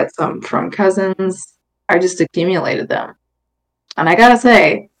 Or I would get some from cousins. I just accumulated them, and I gotta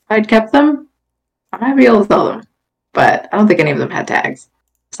say, if I'd kept them, I might be able to sell them. But I don't think any of them had tags.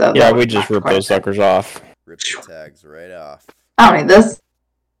 So yeah, we just rip those suckers off. Rip the tags right off. I mean, this,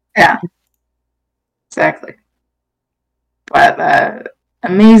 yeah, exactly. But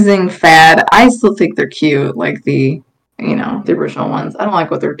amazing fad. I still think they're cute, like the original ones. I don't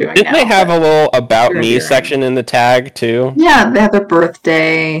like what they're doing. Didn't they have a little about me section in the tag too? Yeah, they had their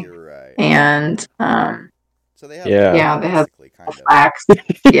birthday. You're right. And so they have they have facts.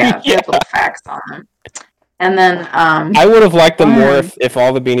 Yeah, they have little facts on them. And then I would have liked them more if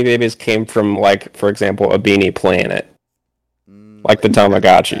all the Beanie Babies came from, like, for example, a Beanie Planet. Like the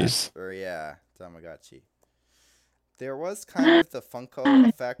Tamagotchis. Or Tamagotchi. There was kind of the Funko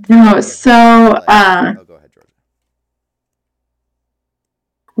effect. No, so go ahead, Georgia.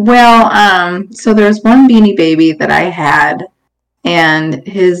 Well, so there's one Beanie Baby that I had, and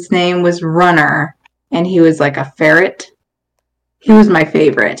his name was Runner, and he was like a ferret. He was my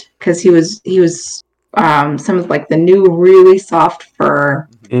favorite because he was some of like the new really soft fur,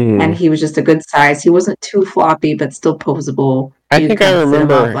 and he was just a good size. He wasn't too floppy, but still posable. I think I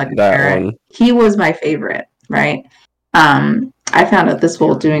remember that one. He was my favorite, right? I found out this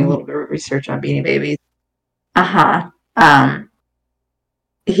while doing a little bit of research on Beanie Babies.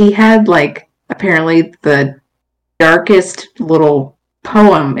 He had like apparently the darkest little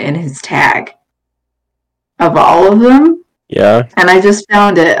poem in his tag of all of them. Yeah. And I just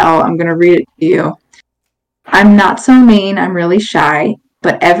found it. I'm going to read it to you. I'm not so mean, I'm really shy,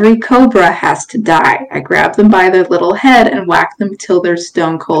 but every cobra has to die. I grab them by their little head and whack them till they're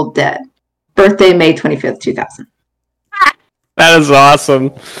stone cold dead. Birthday, May 25th, 2000. That is awesome.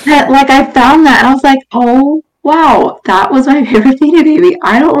 Like, I found that and I was like, oh, wow, that was my favorite Beanie Baby.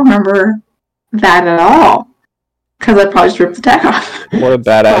 I don't remember that at all. Because I probably just ripped the tag off. What a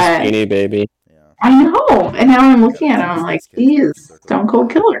badass Beanie Baby. I know. And now I'm looking at it, I'm like, he is Stone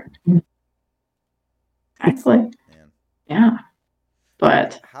Cold Killer. Actually. Yeah.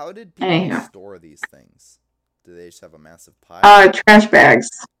 But how did people store these things? Do they just have a massive pile? Trash bags.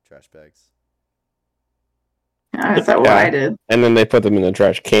 Trash bags. Yeah, is that what I did? And then they put them in the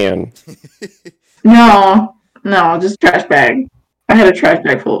trash can. No, just trash bag. I had a trash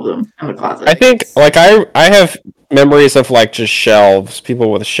bag full of them in the closet. I think, like, I have memories of, like, just shelves,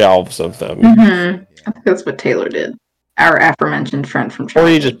 people with shelves of them. Mm-hmm. I think that's what Taylor did. Our aforementioned friend from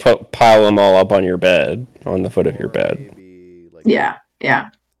childhood. Or you just pile them all up on your bed, on the foot of your bed. Maybe, like, yeah.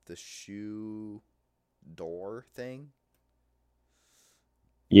 The shoe door thing.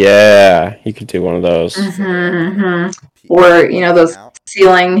 Yeah, you could do one of those. Or, those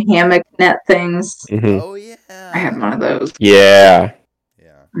ceiling hammock net things. Mm-hmm. Oh, yeah. I had one of those. Yeah.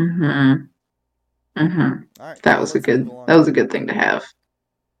 Mm-hmm. Mm-hmm. All right. That well, was let's move along. that was a good thing to have.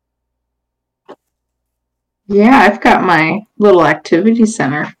 Yeah, I've got my little activity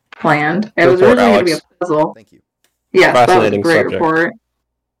center planned. It was Report, originally going to be Alex. a puzzle. Thank you. Yes, that was a Fascinating great subject. report.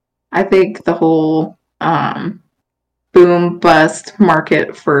 I think the whole boom bust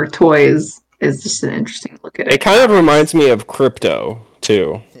market for toys is just an interesting look at it. It kind of reminds me of crypto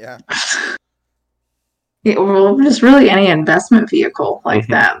too. Yeah. Yeah, well, just really any investment vehicle like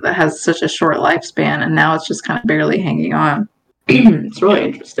Mhm. that has such a short lifespan, and now it's just kind of barely hanging on. It's really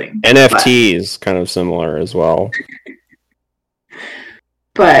interesting. NFTs kind of similar as well.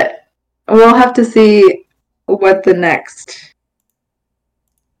 But we'll have to see what the next.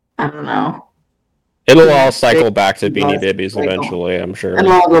 I don't know. It'll Yeah, all cycle big back to Beanie bust Babies cycle. eventually, I'm sure. And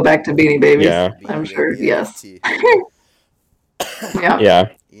we'll all go back to Beanie Babies. Yeah. I'm Beanie sure. Baby Yes. NFT. Yeah. Yeah.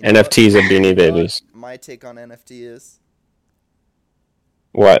 You know NFTs of Beanie you know Babies. what my take on NFT is?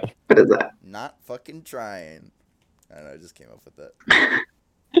 What? What is that? Not fucking trying. I don't know, I just came up with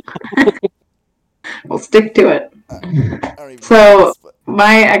that. We'll stick to it. I don't even So know this, but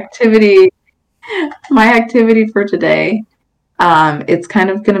my activity for today, it's kind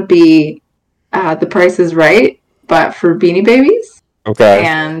of gonna be The Price is Right, but for Beanie Babies. Okay.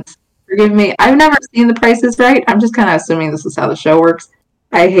 And forgive me, I've never seen The Price is Right. I'm just kind of assuming this is how the show works.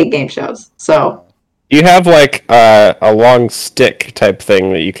 I hate game shows, so You have like a long stick type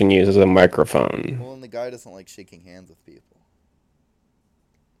thing that you can use as a microphone. well, and the guy doesn't like shaking hands with people.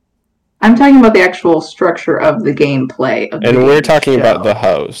 I'm talking about the actual structure of the gameplay of the And we're game talking about show. the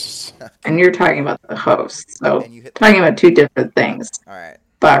hosts. And you're talking about the host. So And you hit talking about two different things. All right.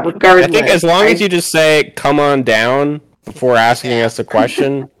 But I regardless, think as long as you just say "come on down" before asking us a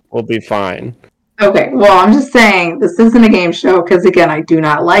question, we'll be fine. Okay, well, I'm just saying this isn't a game show because again, I do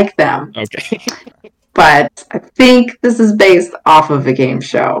not like them. Okay. But I think this is based off of a game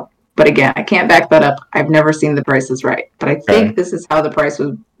show. But again, I can't back that up. I've never seen The Price is Right. But I think this is how The Price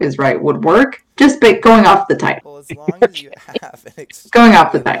is Right would work, just going off the title. Well, as long as you have an Going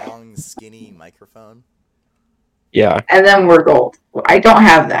off the extremely title. long, skinny microphone, Yeah. And then we're gold. I don't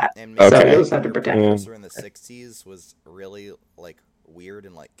have that. and So Okay. you'll just have to your pretend. producer in the '60s was really like weird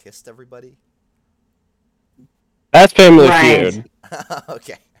and like kissed everybody. That's Family Right. Feud.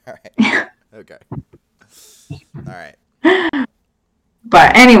 Okay. All right. Okay. All right.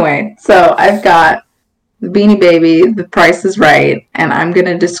 But anyway, so I've got the Beanie Baby, The Price is Right, and I'm going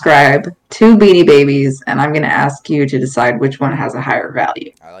to describe two Beanie Babies, and I'm going to ask you to decide which one has a higher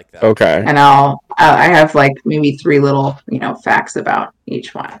value. I like that. Okay. And I have like maybe three little, facts about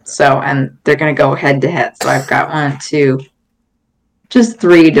each one. So, and they're going to go head to head. So I've got one, two, just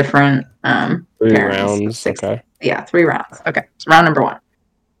three different, 3 pairings. rounds. Six. Okay. Yeah, 3 rounds. Okay, so round number 1.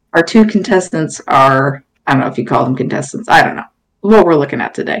 Our two contestants are, I don't know if you call them contestants, I don't know what we're looking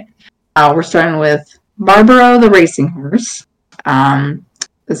at today. We're starting with Barbaro the racing horse.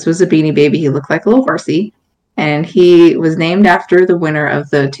 This was a Beanie Baby. He looked like a little horsey. And he was named after the winner of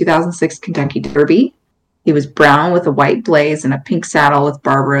the 2006 Kentucky Derby. He was brown with a white blaze and a pink saddle with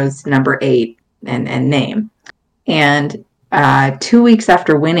Barbaro's number 8 and name. And 2 weeks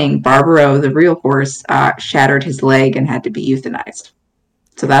after winning, Barbaro, the real horse, shattered his leg and had to be euthanized.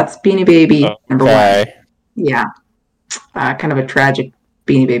 So that's Beanie Baby number 1. Yeah. Kind of a tragic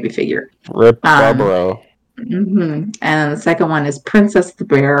Beanie Baby figure. Rip Barbaro. Mm-hmm. And the second one is Princess the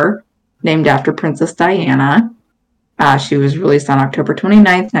Bear, named after Princess Diana. She was released on October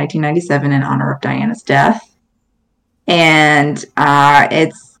 29th, 1997 in honor of Diana's death. And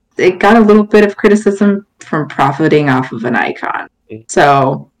it got a little bit of criticism from profiting off of an icon.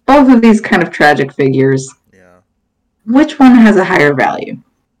 So both of these kind of tragic figures. Yeah. Which one has a higher value?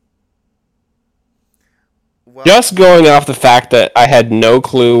 Well, Just going off the fact that I had no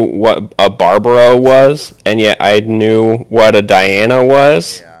clue what a Barbaro was, and yet I knew what a Diana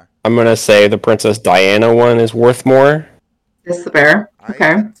was, yeah. I'm going to say the Princess Diana one is worth more. Is the bear?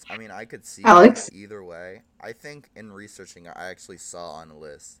 Okay. I could see Alex? either way. I think in researching, I actually saw on a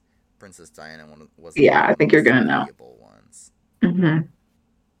list Princess Diana was Yeah, I think you're gonna know. valuable ones. Mm-hmm.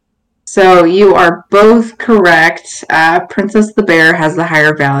 So you are both correct. Princess the Bear has the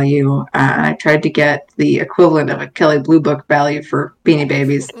higher value. And I tried to get the equivalent of a Kelly Blue Book value for Beanie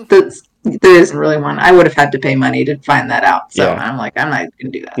Babies. There isn't really one. I would have had to pay money to find that out. So Yeah. I'm like, I'm not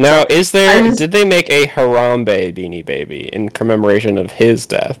going to do that. Now, So did they make a Harambe Beanie Baby in commemoration of his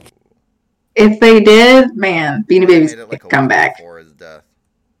death? if they did, man, Beanie They Babies made it like a come week back. before his death.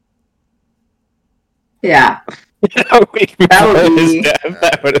 Yeah. A week before would his be- death,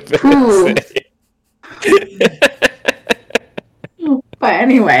 that would have been Ooh. insane. But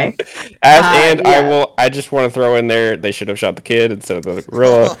anyway, I just want to throw in there they should have shot the kid instead of the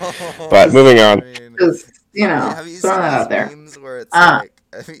gorilla. But moving on. Just, have you throwing seen that out there. Memes where it's like,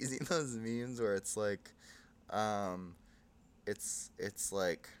 have you seen those memes where it's like, it's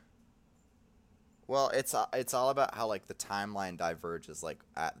like, well, it's all about how like the timeline diverges like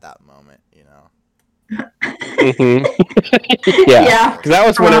at that moment, you know. Mm-hmm. Yeah, because that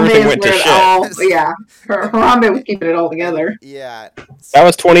was when everything went to shit. Harambe was keeping it all together. Yeah. That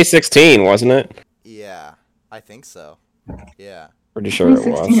was 2016, wasn't it? Yeah, I think so. Yeah. Pretty sure it was.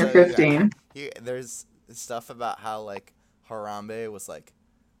 2016 or 15. There's stuff about how like Harambe was like,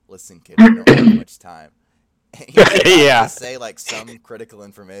 "Listen, kid, we don't have much time." Yeah. To say like some critical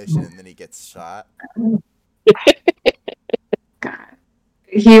information, and then he gets shot. God.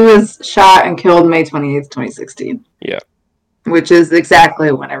 He was shot and killed May 28th, 2016. Yeah. Which is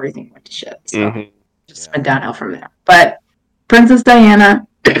exactly when everything went to shit. So just went downhill from there. But Princess Diana,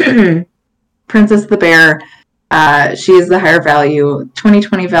 Princess the Bear, she is the higher value.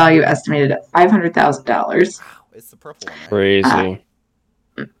 2020 value estimated at $500,000. Wow, it's the purple one. Right?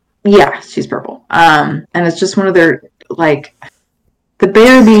 Crazy. Yeah, she's purple. And it's just one of their, like, the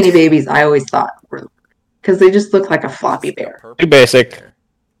bear Beanie Babies I always thought were, because they just look like a floppy bear. Too basic.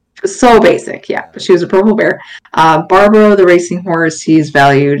 So basic, yeah. But she was a purple bear. Barbaro, the racing horse, he's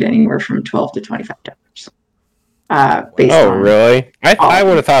valued anywhere from $12 to $25. Really? I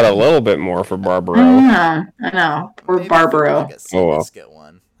would have thought a little bit more for Barbaro. I know. Poor Barbaro. Like get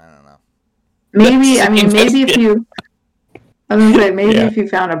one. I don't know. Maybe if you... I was going to say, if you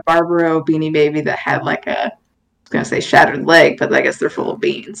found a Barbaro Beanie Baby that had like a... I was going to say shattered leg, but I guess they're full of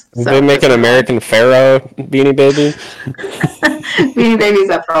beans. So they make an American Pharaoh Beanie Baby? Beanie Babies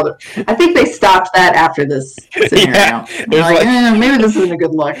after all the... I think they stopped that after this scenario. Yeah, maybe this isn't a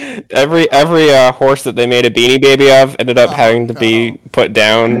good look. Every horse that they made a Beanie Baby of ended up having to be put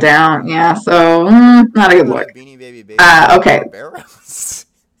down. Down, yeah. So not a good look. Beanie Baby okay.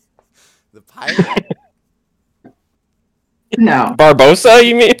 The pirate. No. Barbossa,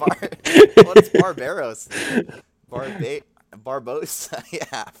 you mean? What is Barbaros? Barbossa,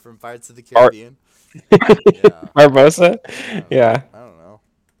 yeah, from Pirates of the Caribbean. Barbossa? Yeah. I don't know.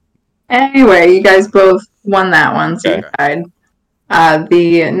 Anyway, you guys both won that one, so you tied.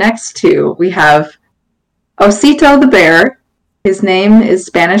 The next two, we have Osito the bear. His name is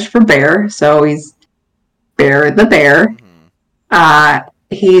Spanish for bear, so he's Bear the bear. Mm-hmm.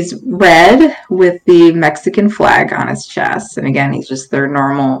 He's red with the Mexican flag on his chest. And again, he's just their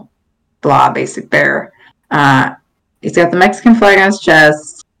normal, basic bear. He's got the Mexican flag on his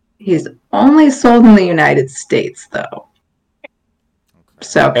chest. He's only sold in the United States, though.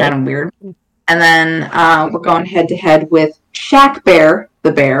 So kind of weird. And then we're going head-to-head with Shaq Bear,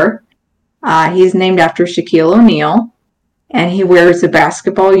 the bear. He's named after Shaquille O'Neal. And he wears a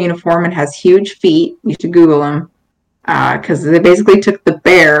basketball uniform and has huge feet. You should Google him. Because they basically took the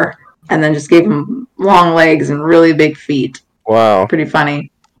bear and then just gave him long legs and really big feet. Wow. Pretty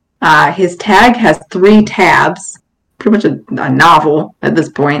funny. His tag has 3 tabs, pretty much a novel at this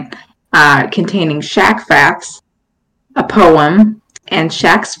point, containing Shaq facts, a poem, and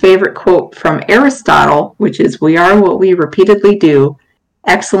Shaq's favorite quote from Aristotle, which is, "We are what we repeatedly do.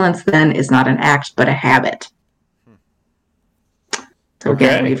 Excellence, then, is not an act, but a habit." So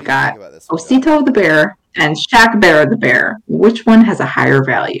again, we've got Osito the bear and Shaq Bear the bear. Which one has a higher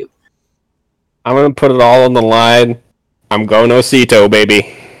value? I'm going to put it all on the line. I'm going Osito,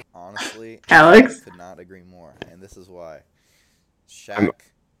 baby. Honestly, Alex? I could not agree more. And this is why. Shaq.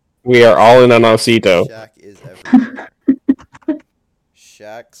 We are all in on Osito. Shaq is everywhere.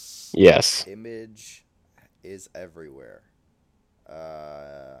 Shaq's image is everywhere.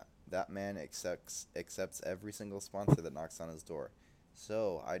 That man accepts every single sponsor that knocks on his door.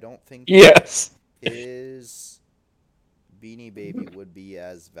 So I don't think his Beanie Baby would be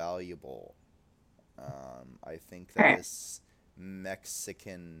as valuable. I think that this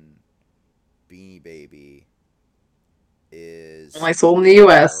Mexican Beanie Baby is only sold in the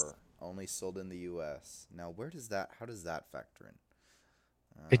U.S. Only sold in the U.S. Now, how does that factor in?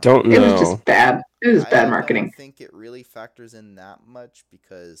 I don't know. It was just bad. It was bad marketing. I don't think it really factors in that much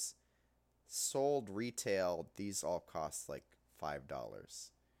because sold retail, these all cost like $5.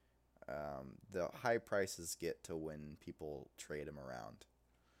 The high prices get to when people trade them around.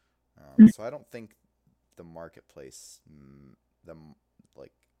 So I don't think the marketplace,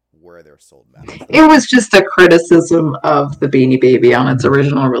 where they're sold matters. It was just a criticism of the Beanie Baby on its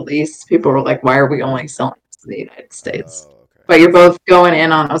original release. People were like, "Why are we only selling this in the United States?" Oh, okay. But you're both going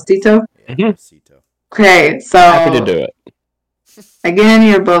in on Osito? Yeah, Osito. Okay, so happy to do it. Again,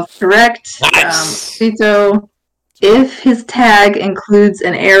 you're both correct. Nice. Osito if his tag includes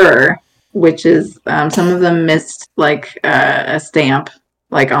an error, which is some of them missed like a stamp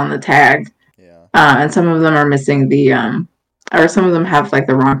like on the tag, Yeah. and some of them are missing the or some of them have like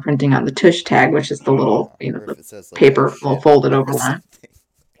the wrong printing on the tush tag, which is the little Or if the it says, like, paper oh, little shit folded or over one.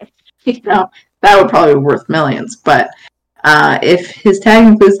 something. That would probably be worth millions. But if his tag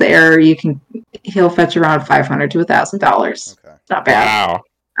includes the error, he'll fetch around $500 to $1,000. Okay. Not bad.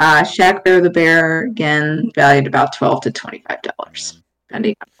 Wow. Shaq Bear the Bear, again, valued about $12 to $25,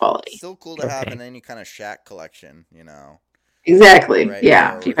 depending on quality. Still cool to have in any kind of Shaq collection, you know. Exactly. Right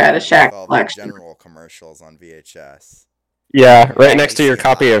yeah. there If you've with- had a with Shaq all the collection. general commercials on VHS. Yeah, right Yeah, next to I your see a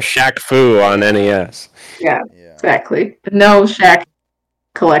copy lot. of Shaq Fu on NES. Yeah, Yeah. exactly. No Shaq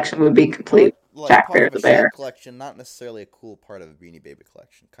collection would be complete. Like Shaq part Bear of a the Bear. Shaq collection, not necessarily a cool part of a Beanie Baby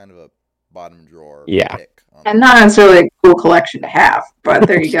collection. Kind of a bottom drawer Yeah. pick. And not necessarily a cool collection to have, but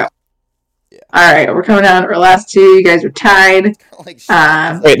there you go. Yeah. All right, we're coming down to our last two. You guys are tied. Like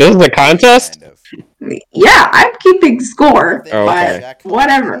Shaq is Wait, this is a kitty, contest? kind of. Yeah, I'm keeping score, They make but Shaq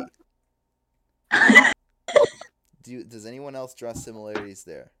whatever. kitty. Does anyone else draw similarities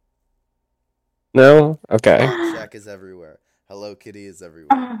there? No? Okay. Shaq is everywhere. Hello Kitty is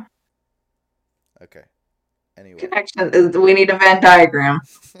everywhere. Okay. Anyway. Connection is we need a Venn diagram.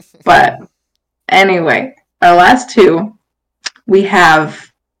 But anyway, our last two, we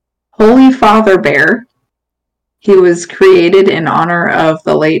have Holy Father Bear. He was created in honor of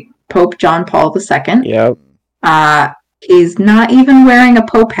the late Pope John Paul II. Yep. He's not even wearing a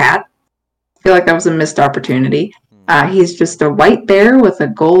Pope hat. I feel like that was a missed opportunity. He's just a white bear with a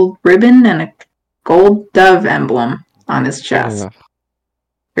gold ribbon and a gold dove emblem on his chest.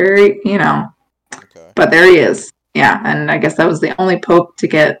 Very, Okay. but there he is. Yeah, and I guess that was the only Pope to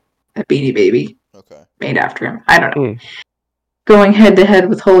get a Beanie Baby Okay. made after him. I don't know. Hmm. Going head to head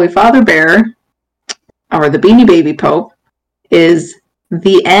with Holy Father Bear, or the Beanie Baby Pope, is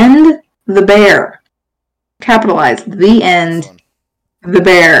The End the Bear. Capitalized, The End This one. the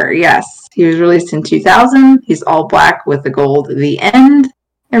Bear. Yes, he was released in 2000. He's all black with the gold The End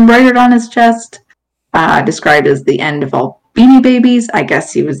embroidered on his chest. Described as the end of all Beanie Babies. I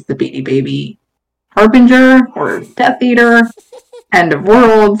guess he was the Beanie Baby Harbinger or Death Eater. End of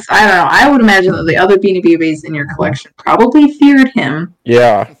Worlds. I don't know. I would imagine that the other Beanie Babies in your collection probably feared him.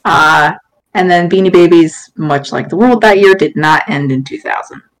 Yeah. And then Beanie Babies, much like the world that year, did not end in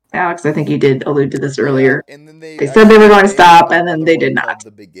 2000. Alex, I think you did allude to this earlier. Yeah, and then They said they were going to stop, and then they did not. not.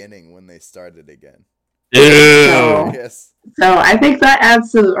 The beginning when they started again. Ew. Yes. So I think that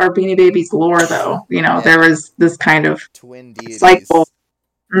adds to our Beanie Babies lore, though. There was this kind of Twin deities. cycle.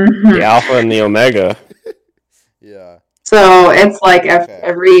 Mhm. The Alpha and the Omega. Yeah. So it's like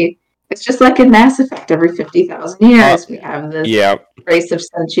Okay. it's just like in Mass Effect, every 50,000 years, we have this Yeah. race of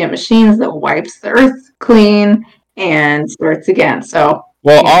sentient machines that wipes the Earth clean and starts again. So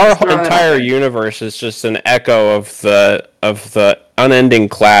Well, Yeah, our just throwing it out entire there. universe is just an echo of the unending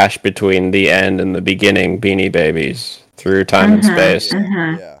clash between the end and the beginning Beanie Babies through time and Mhm. space.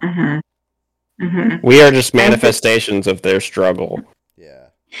 Yeah. We are just manifestations of their struggle. Yeah.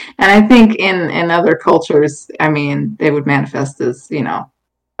 And I think in other cultures, I mean, they would manifest as,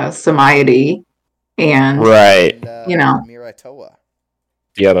 satiety and Right. And, Mirai Toa.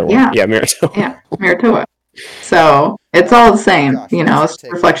 The other one. Yeah. Yeah, Mirto. Yeah, Maritoa. So it's all the same, Josh, what's your it's take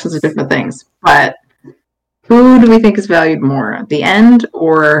on reflections of this? different things. But who do we think is valued more, the end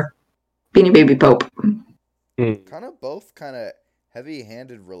or Beanie Baby Pope? Kind of both kind of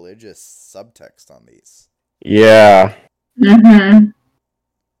heavy-handed religious subtext on these. Yeah. Mm-hmm.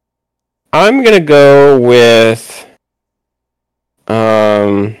 I'm gonna go with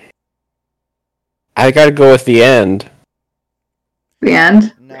I gotta go with the end. The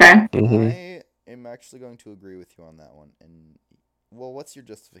end. Now, Okay. Mhm. I am actually going to agree with you on that one. And well, what's your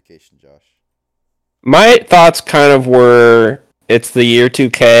justification, Josh? My thoughts kind of were it's the year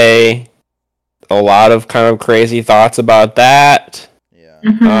 2K. A lot of kind of crazy thoughts about that. Yeah.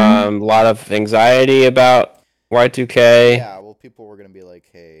 Mhm. A lot of anxiety about Y2K. Yeah, well, people were going to be like,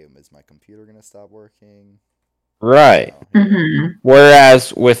 hey, is my computer going to stop working? Right. Mhm.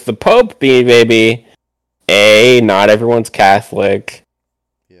 Whereas with the Pope Beanie Baby, A, not everyone's Catholic.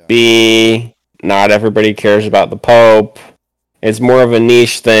 Yeah. B, not everybody cares about the Pope. It's more of a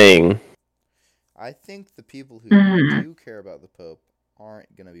niche thing. I think the people who Mhm. do care about the Pope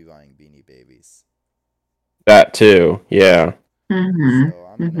aren't going to be buying Beanie Babies. That too, yeah. Mhm. So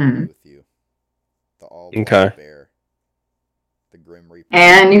I'm going to Mhm. agree with you. The all Okay. bear. The Grim Reaper.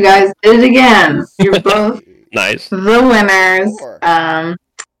 And you guys did it again. You're both Nice. the winners. Sure.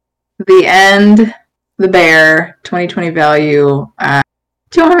 The end, the bear, 2020 value,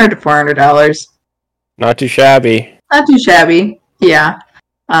 $200 to $400. Not too shabby. Not too shabby. Yeah.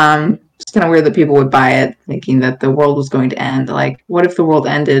 It's kind of weird that people would buy it thinking that the world was going to end. Like, what if the world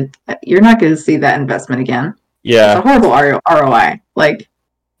ended? You're not going to see that investment again. Yeah. It's a horrible ROI. Like,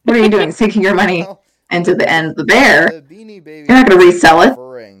 what are you doing? Sinking your money into the end of the bear? You're not going to resell it.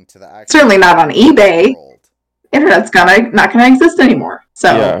 Certainly not on eBay. Internet's not gonna exist anymore.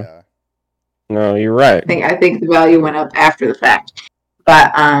 So yeah. No, you're right. I think the value went up after the fact.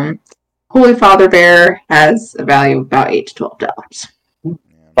 But Holy Father Bear has a value of about $8 to $12.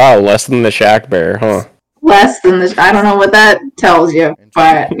 Wow, less than the Shaq Bear, huh? Less than the. I don't know what that tells you,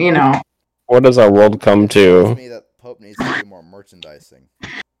 but you know. What does our world come to? Tells me that Pope needs to do more merchandising.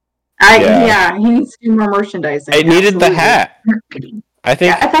 Yeah, he needs to do more merchandising. It needed the hat. I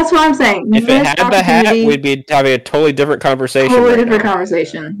think that's what I'm saying. If it had the hat, we'd be having a totally different conversation.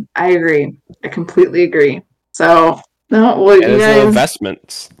 Conversation. I agree. I completely agree. So no, well, you guys...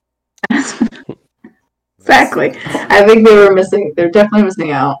 investments. Exactly. I think they were missing. They're definitely missing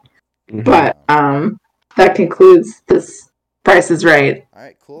out. Mm-hmm. But that concludes this Price is Right. All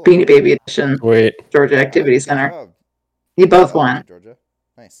right, cool. Beanie Baby edition. Wait. Georgia Activity Center. You both won. Georgia.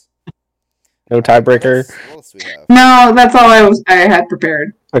 Nice. No tiebreaker. What else do we have? No, that's all I had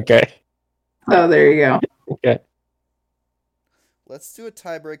prepared. Okay. So there you go. Okay. Let's do a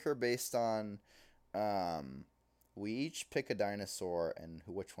tiebreaker based on we each pick a dinosaur and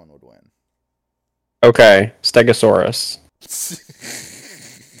which one would win. Okay, Stegosaurus.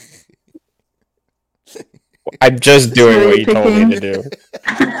 I'm just doing what you told me to do.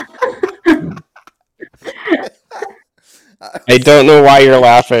 I don't know why you're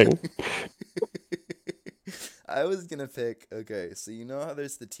laughing. I was gonna pick. Okay, so you know how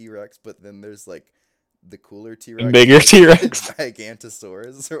there's the T-Rex, but then there's like the cooler T-Rex, bigger T-Rex,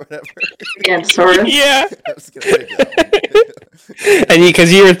 Gigantosaurus or whatever. Gigantosaurus. Yeah. I was gonna pick that one. And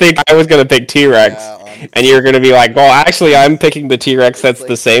because you were thinking I was gonna pick T-Rex, and you were gonna be like, well, actually, I'm picking the T-Rex that's like,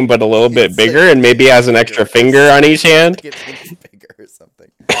 the same but a little bit bigger, like, and maybe has an extra finger on each hand. Bigger or something.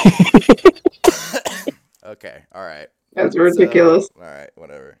 Okay. All right. That's ridiculous. All right.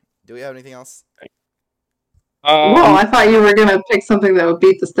 Whatever. Do we have anything else? Well, I thought you were gonna pick something that would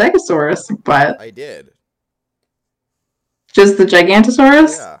beat the Stegosaurus, but I did. Just the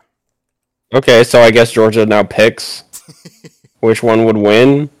Gigantosaurus? Yeah. Okay, so I guess Georgia now picks which one would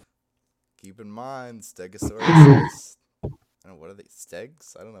win. Keep in mind, Stegosaurus is... I don't know, what are they?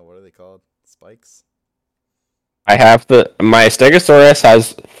 Stegs? I don't know, what are they called? Spikes? I have my Stegosaurus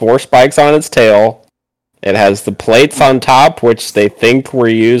has 4 spikes on its tail. It has the plates on top, which they think were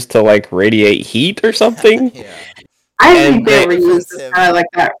used to, like, radiate heat or something. Yeah. I think they were used as kind of like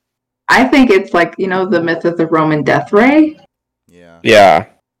that. I think it's like, you know, the myth of the Roman death ray? Yeah. Yeah.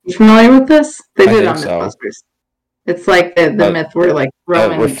 You familiar with this? They did it on so. Mythbusters. It's like the myth where, like,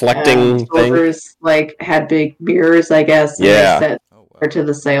 Roman reflecting soldiers, like, had big mirrors, I guess, and yeah. they set to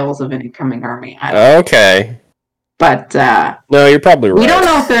the sails of an incoming army. Okay. But no, you're probably right. We don't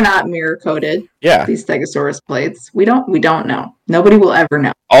know if they're not mirror coated. Yeah, these Stegosaurus plates. We don't know. Nobody will ever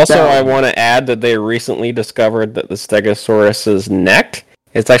know. Also, I want to add that they recently discovered that the Stegosaurus's neck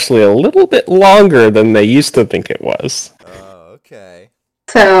is actually a little bit longer than they used to think it was. Oh, okay.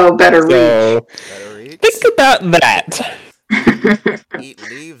 So better reach. Think about that. Eat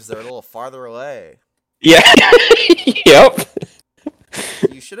leaves; they're a little farther away. Yeah. Yep.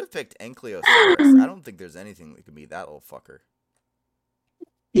 You should have picked Ankylosaurus. I don't think there's anything that could be that little fucker.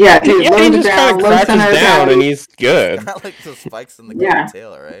 Yeah, dude. Yeah, he just kind of crouches down and he's good. He's got like those spikes in the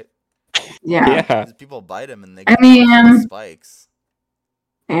tail, right? Yeah. People bite him and they get spikes.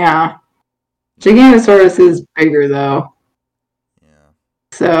 Yeah. Gigantosaurus is bigger though. Yeah.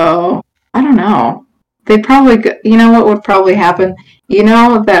 So I don't know. They probably. You know what would probably happen? You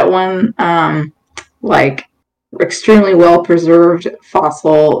know that one, like, extremely well preserved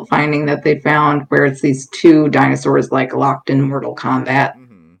fossil finding that they found where it's these 2 dinosaurs like locked in mortal combat,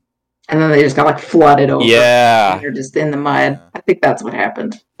 and then they just got like flooded over. Yeah, and they're just in the mud. I think that's what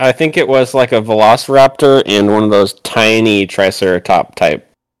happened. I think it was like a velociraptor and one of those tiny triceratop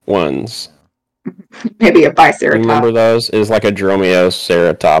type ones. Maybe a biceratops. Remember those? It was like a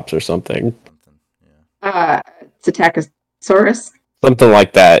dromaeoceratops or something. Psittacosaurus. Something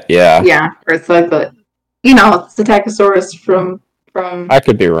like that. Yeah. Yeah, or it's like the. You know, it's the Psittacosaurus from... I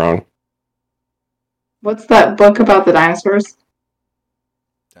could be wrong. What's that book about the dinosaurs?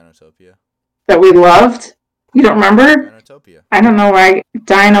 Dinotopia. That we loved? You don't remember? Dinotopia. I don't know why.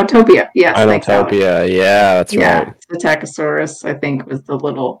 Dinotopia. Yes. Dinotopia. Yeah, that's right. Psittacosaurus, I think, was the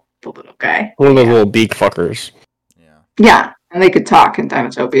little guy. One of those little beak fuckers. Yeah. Yeah, and they could talk in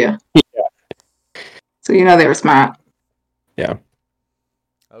Dinotopia. Yeah. So you know they were smart. Yeah.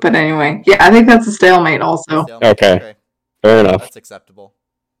 But anyway, yeah, I think that's a stalemate also. Stalemate? Okay. Fair enough. That's acceptable.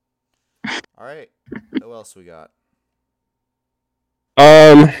 All right. Who else we got?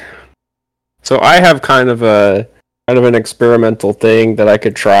 So I have kind of an experimental thing that I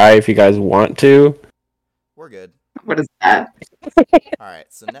could try if you guys want to. We're good. What is that? All right.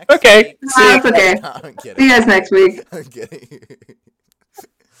 So next Okay. week. That's okay. No, I'm kidding. See you guys next week. I'm kidding.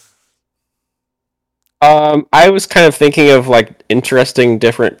 I was kind of thinking of like interesting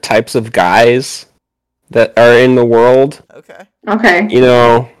different types of guys that are in the world. Okay. Okay. You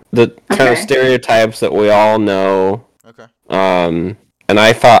know, the kind of Okay. stereotypes that we all know. Okay. And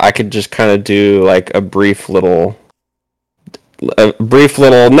I thought I could just kind of do like a brief little,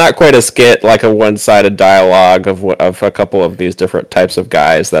 not quite a skit, like a one-sided dialogue of a couple of these different types of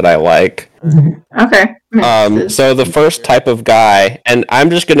guys that I like. Okay. So the first type of guy, and I'm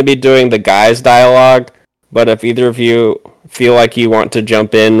just going to be doing the guys dialogue, but if either of you feel like you want to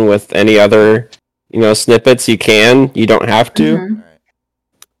jump in with any other, snippets, you can. You don't have to. Mhm. All right.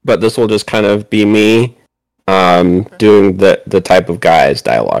 But this will just kind of be me doing the type of guys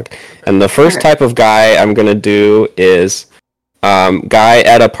dialogue. And the first Okay. type of guy I'm going to do is guy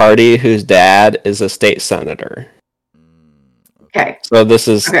at a party whose dad is a state senator. Okay. So this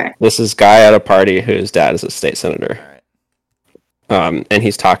is Okay. guy at a party whose dad is a state senator. All right. And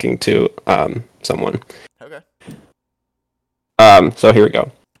he's talking to someone. Okay. So here we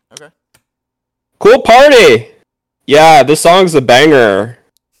go. Okay. Cool party! Yeah, this song's a banger.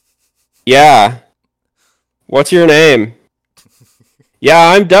 Yeah. What's your name? Yeah,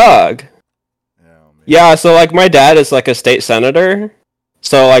 I'm Doug. Oh, man. Yeah, so like my dad is like a state senator.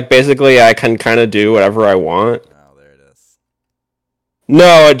 So like basically I can kind of do whatever I want. Oh, there it is.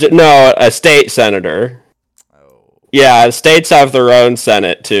 No, a state senator. Oh. Yeah, states have their own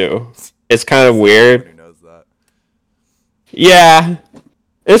senate too. It's kind of weird. Who knows that? Yeah.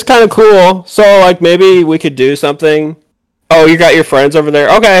 It's kind of cool. So like maybe we could do something. Oh, you got your friends over there?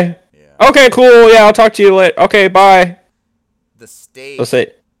 Okay. Yeah. Okay, cool. Yeah, I'll talk to you later. Okay, bye. The state Let's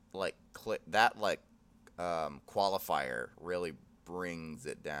say qualifier really brings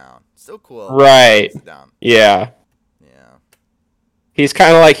it down. Still cool. Right. Brings it down. yeah. Yeah. He's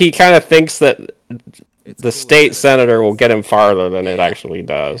kind of like he kind of thinks that It's the cooler state than it senator will is. get him farther than it actually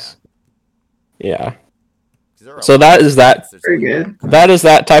does. Yeah. 'Cause there are a So lot that of is that. states, there's Very only good. one kind. That is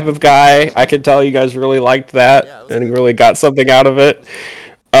that type of guy. I can tell you guys really liked that Yeah, it was and good. really got something out of it.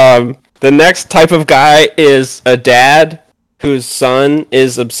 The next type of guy is a dad whose son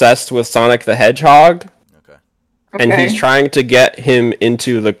is obsessed with Sonic the Hedgehog, Okay. and he's Okay. trying to get him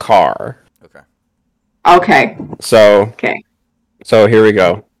into the car. Okay. Okay. So Okay. here we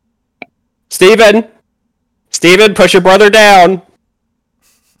go. Steven, push your brother down.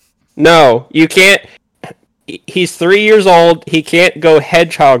 No, you can't. He's 3 years old. He can't go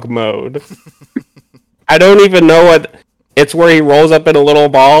hedgehog mode. I don't even know what. It's where he rolls up in a little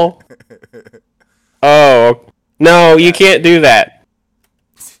ball. Oh, no, you can't do that.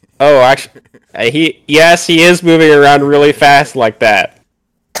 Oh, actually, he is moving around really fast like that.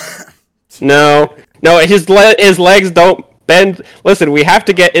 No, his legs don't bend. Listen, we have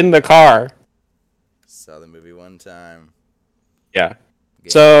to get in the car. Saw the movie one time. Yeah.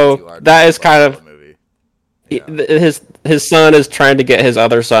 Gave So, me 2 hours that to is watch kind the of- movie. He- Yeah. His son is trying to get his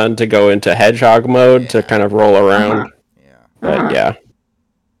other son to go into hedgehog mode to Yeah. kind of roll around. Yeah. But Uh-huh. yeah.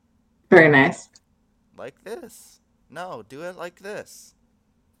 Very nice. Like this. No, do it like this.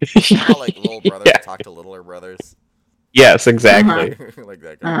 How like little brothers Yeah. talk to littler brothers. Yes, exactly. Like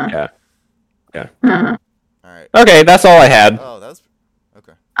that kind Uh-huh. Yeah. Uh-huh. All right. Okay, that's all I had. Oh, that was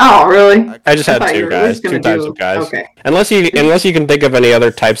okay. Oh, really? I just had thought you two were at guys, least gonna two types do- of guys. Okay. Unless you can think of any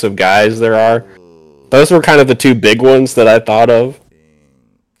other types of guys there are. Ooh, Those were kind of the two big ones that I thought of.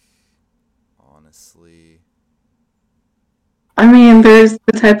 honestly. I mean, there's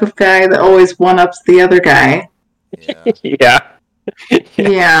the type of guy that always one-ups the other guy. Yeah.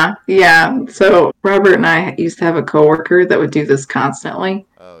 Yeah. Yeah. So Robert and I used to have a coworker that would do this constantly,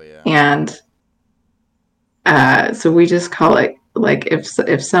 Oh yeah. and so we just call it like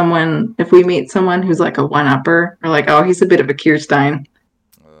if we meet someone who's like a one-upper, we're like, oh, he's a bit of a Kirstein.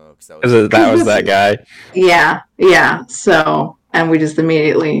 Oh, 'cause That was that guy. Yeah. So, and we just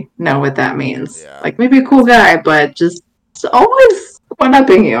immediately know what that means. Yeah. Like maybe a cool guy, but just always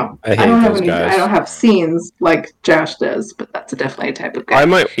one-upping you. I hate don't have those any. guys. I don't have scenes like Josh does, but that's definitely a type of guy.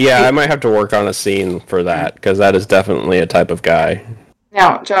 I might have to work on a scene for that because that is definitely a type of guy.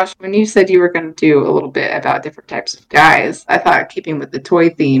 Now, Josh, when you said you were going to do a little bit about different types of guys, I thought keeping with the toy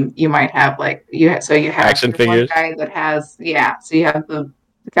theme, you might have like you have Action your figures? one guy that has so you have the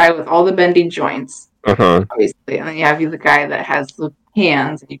guy with all the bending joints, Uh huh. obviously, and then you have the guy that has the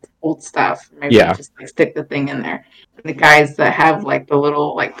hands and you hold stuff. Maybe Yeah. you just like stick the thing in there. And the guys that have like the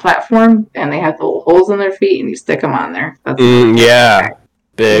little like platform and they have the little holes in their feet and you stick them on there. That's Yeah.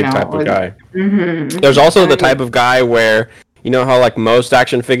 Big You know, type of guy. Mm-hmm. There's also the type of guy where, you know how like most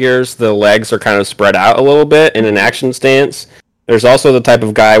action figures, the legs are kind of spread out a little bit in an action stance? There's also the type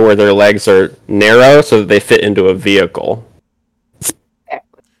of guy where their legs are narrow so that they fit into a vehicle.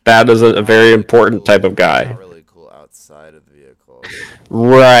 That is a very important type of guy. Not really cool outside of the vehicle.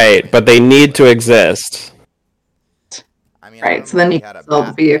 Right, but they need to exist. I mean, right, so then you had a build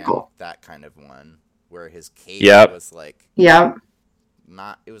the vehicle. That kind of one where his cape was like. Yep.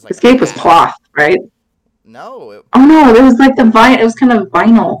 It was like his cape was cloth, right? No. Oh no, it was like it was kind of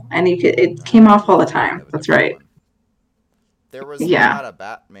vinyl, and it came off all the time. That's right. There was not a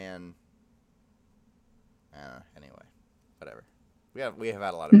Batman. Anyway, whatever. We have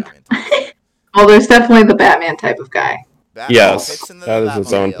had a lot of Batman types. Well, there's definitely the Batman type of guy. That is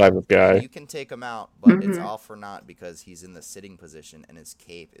his own type of guy. You can take him out, but it's all for naught because he's in the sitting position and his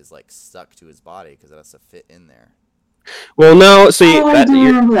cape is like stuck to his body because it has to fit in there. Well, no, see, I do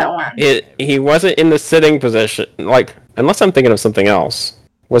remember that one. He wasn't in the sitting position, like, unless I'm thinking of something else.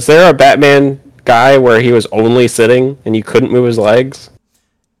 Was there a Batman guy where he was only sitting and you couldn't move his legs?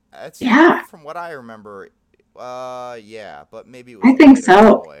 From what I remember, yeah, but maybe it was I think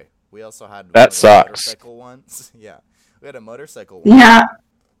so. We also had that sucks. Motorcycle ones. Yeah, we had a motorcycle one. Yeah.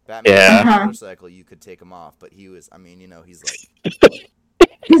 Batman on a motorcycle, you could take him off, but he was, I mean, you know, he's like...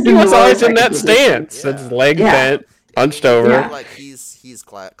 he was always in that stance. Yeah. His leg bent, hunched over. Yeah. Like he's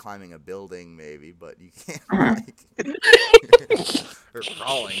climbing a building, maybe, but you can't, like... or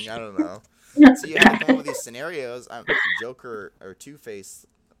crawling, I don't know. So you have to come up with these scenarios. Joker or Two-Face,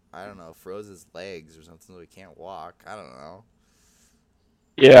 I don't know, froze his legs or something so he can't walk. I don't know.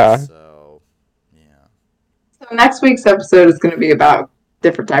 Yeah. So, yeah. So next week's episode is going to be about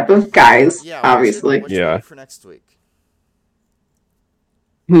different type of guys, obviously. What should we do for next week?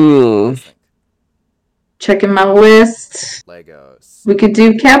 Checking my list. Legos. We could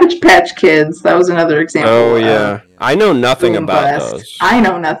do Cabbage Patch Kids. That was another example. Oh, yeah. I know nothing about those. I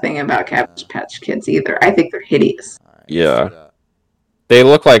know nothing about Cabbage Patch Kids either. I think they're hideous. Right, yeah. They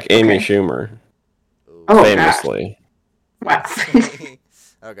look like Amy Schumer. Oh, famously. Wow.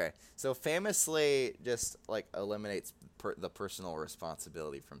 Okay. So famously just, like, eliminates the personal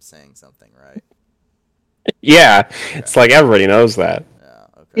responsibility from saying something, right? Yeah. Okay. It's like everybody knows that. Yeah.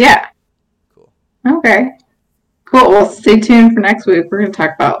 Okay. Yeah. Cool. Okay. Cool. Well, stay tuned for next week. We're going to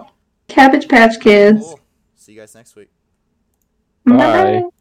talk about Cabbage Patch Kids. Cool. See you guys next week. Bye.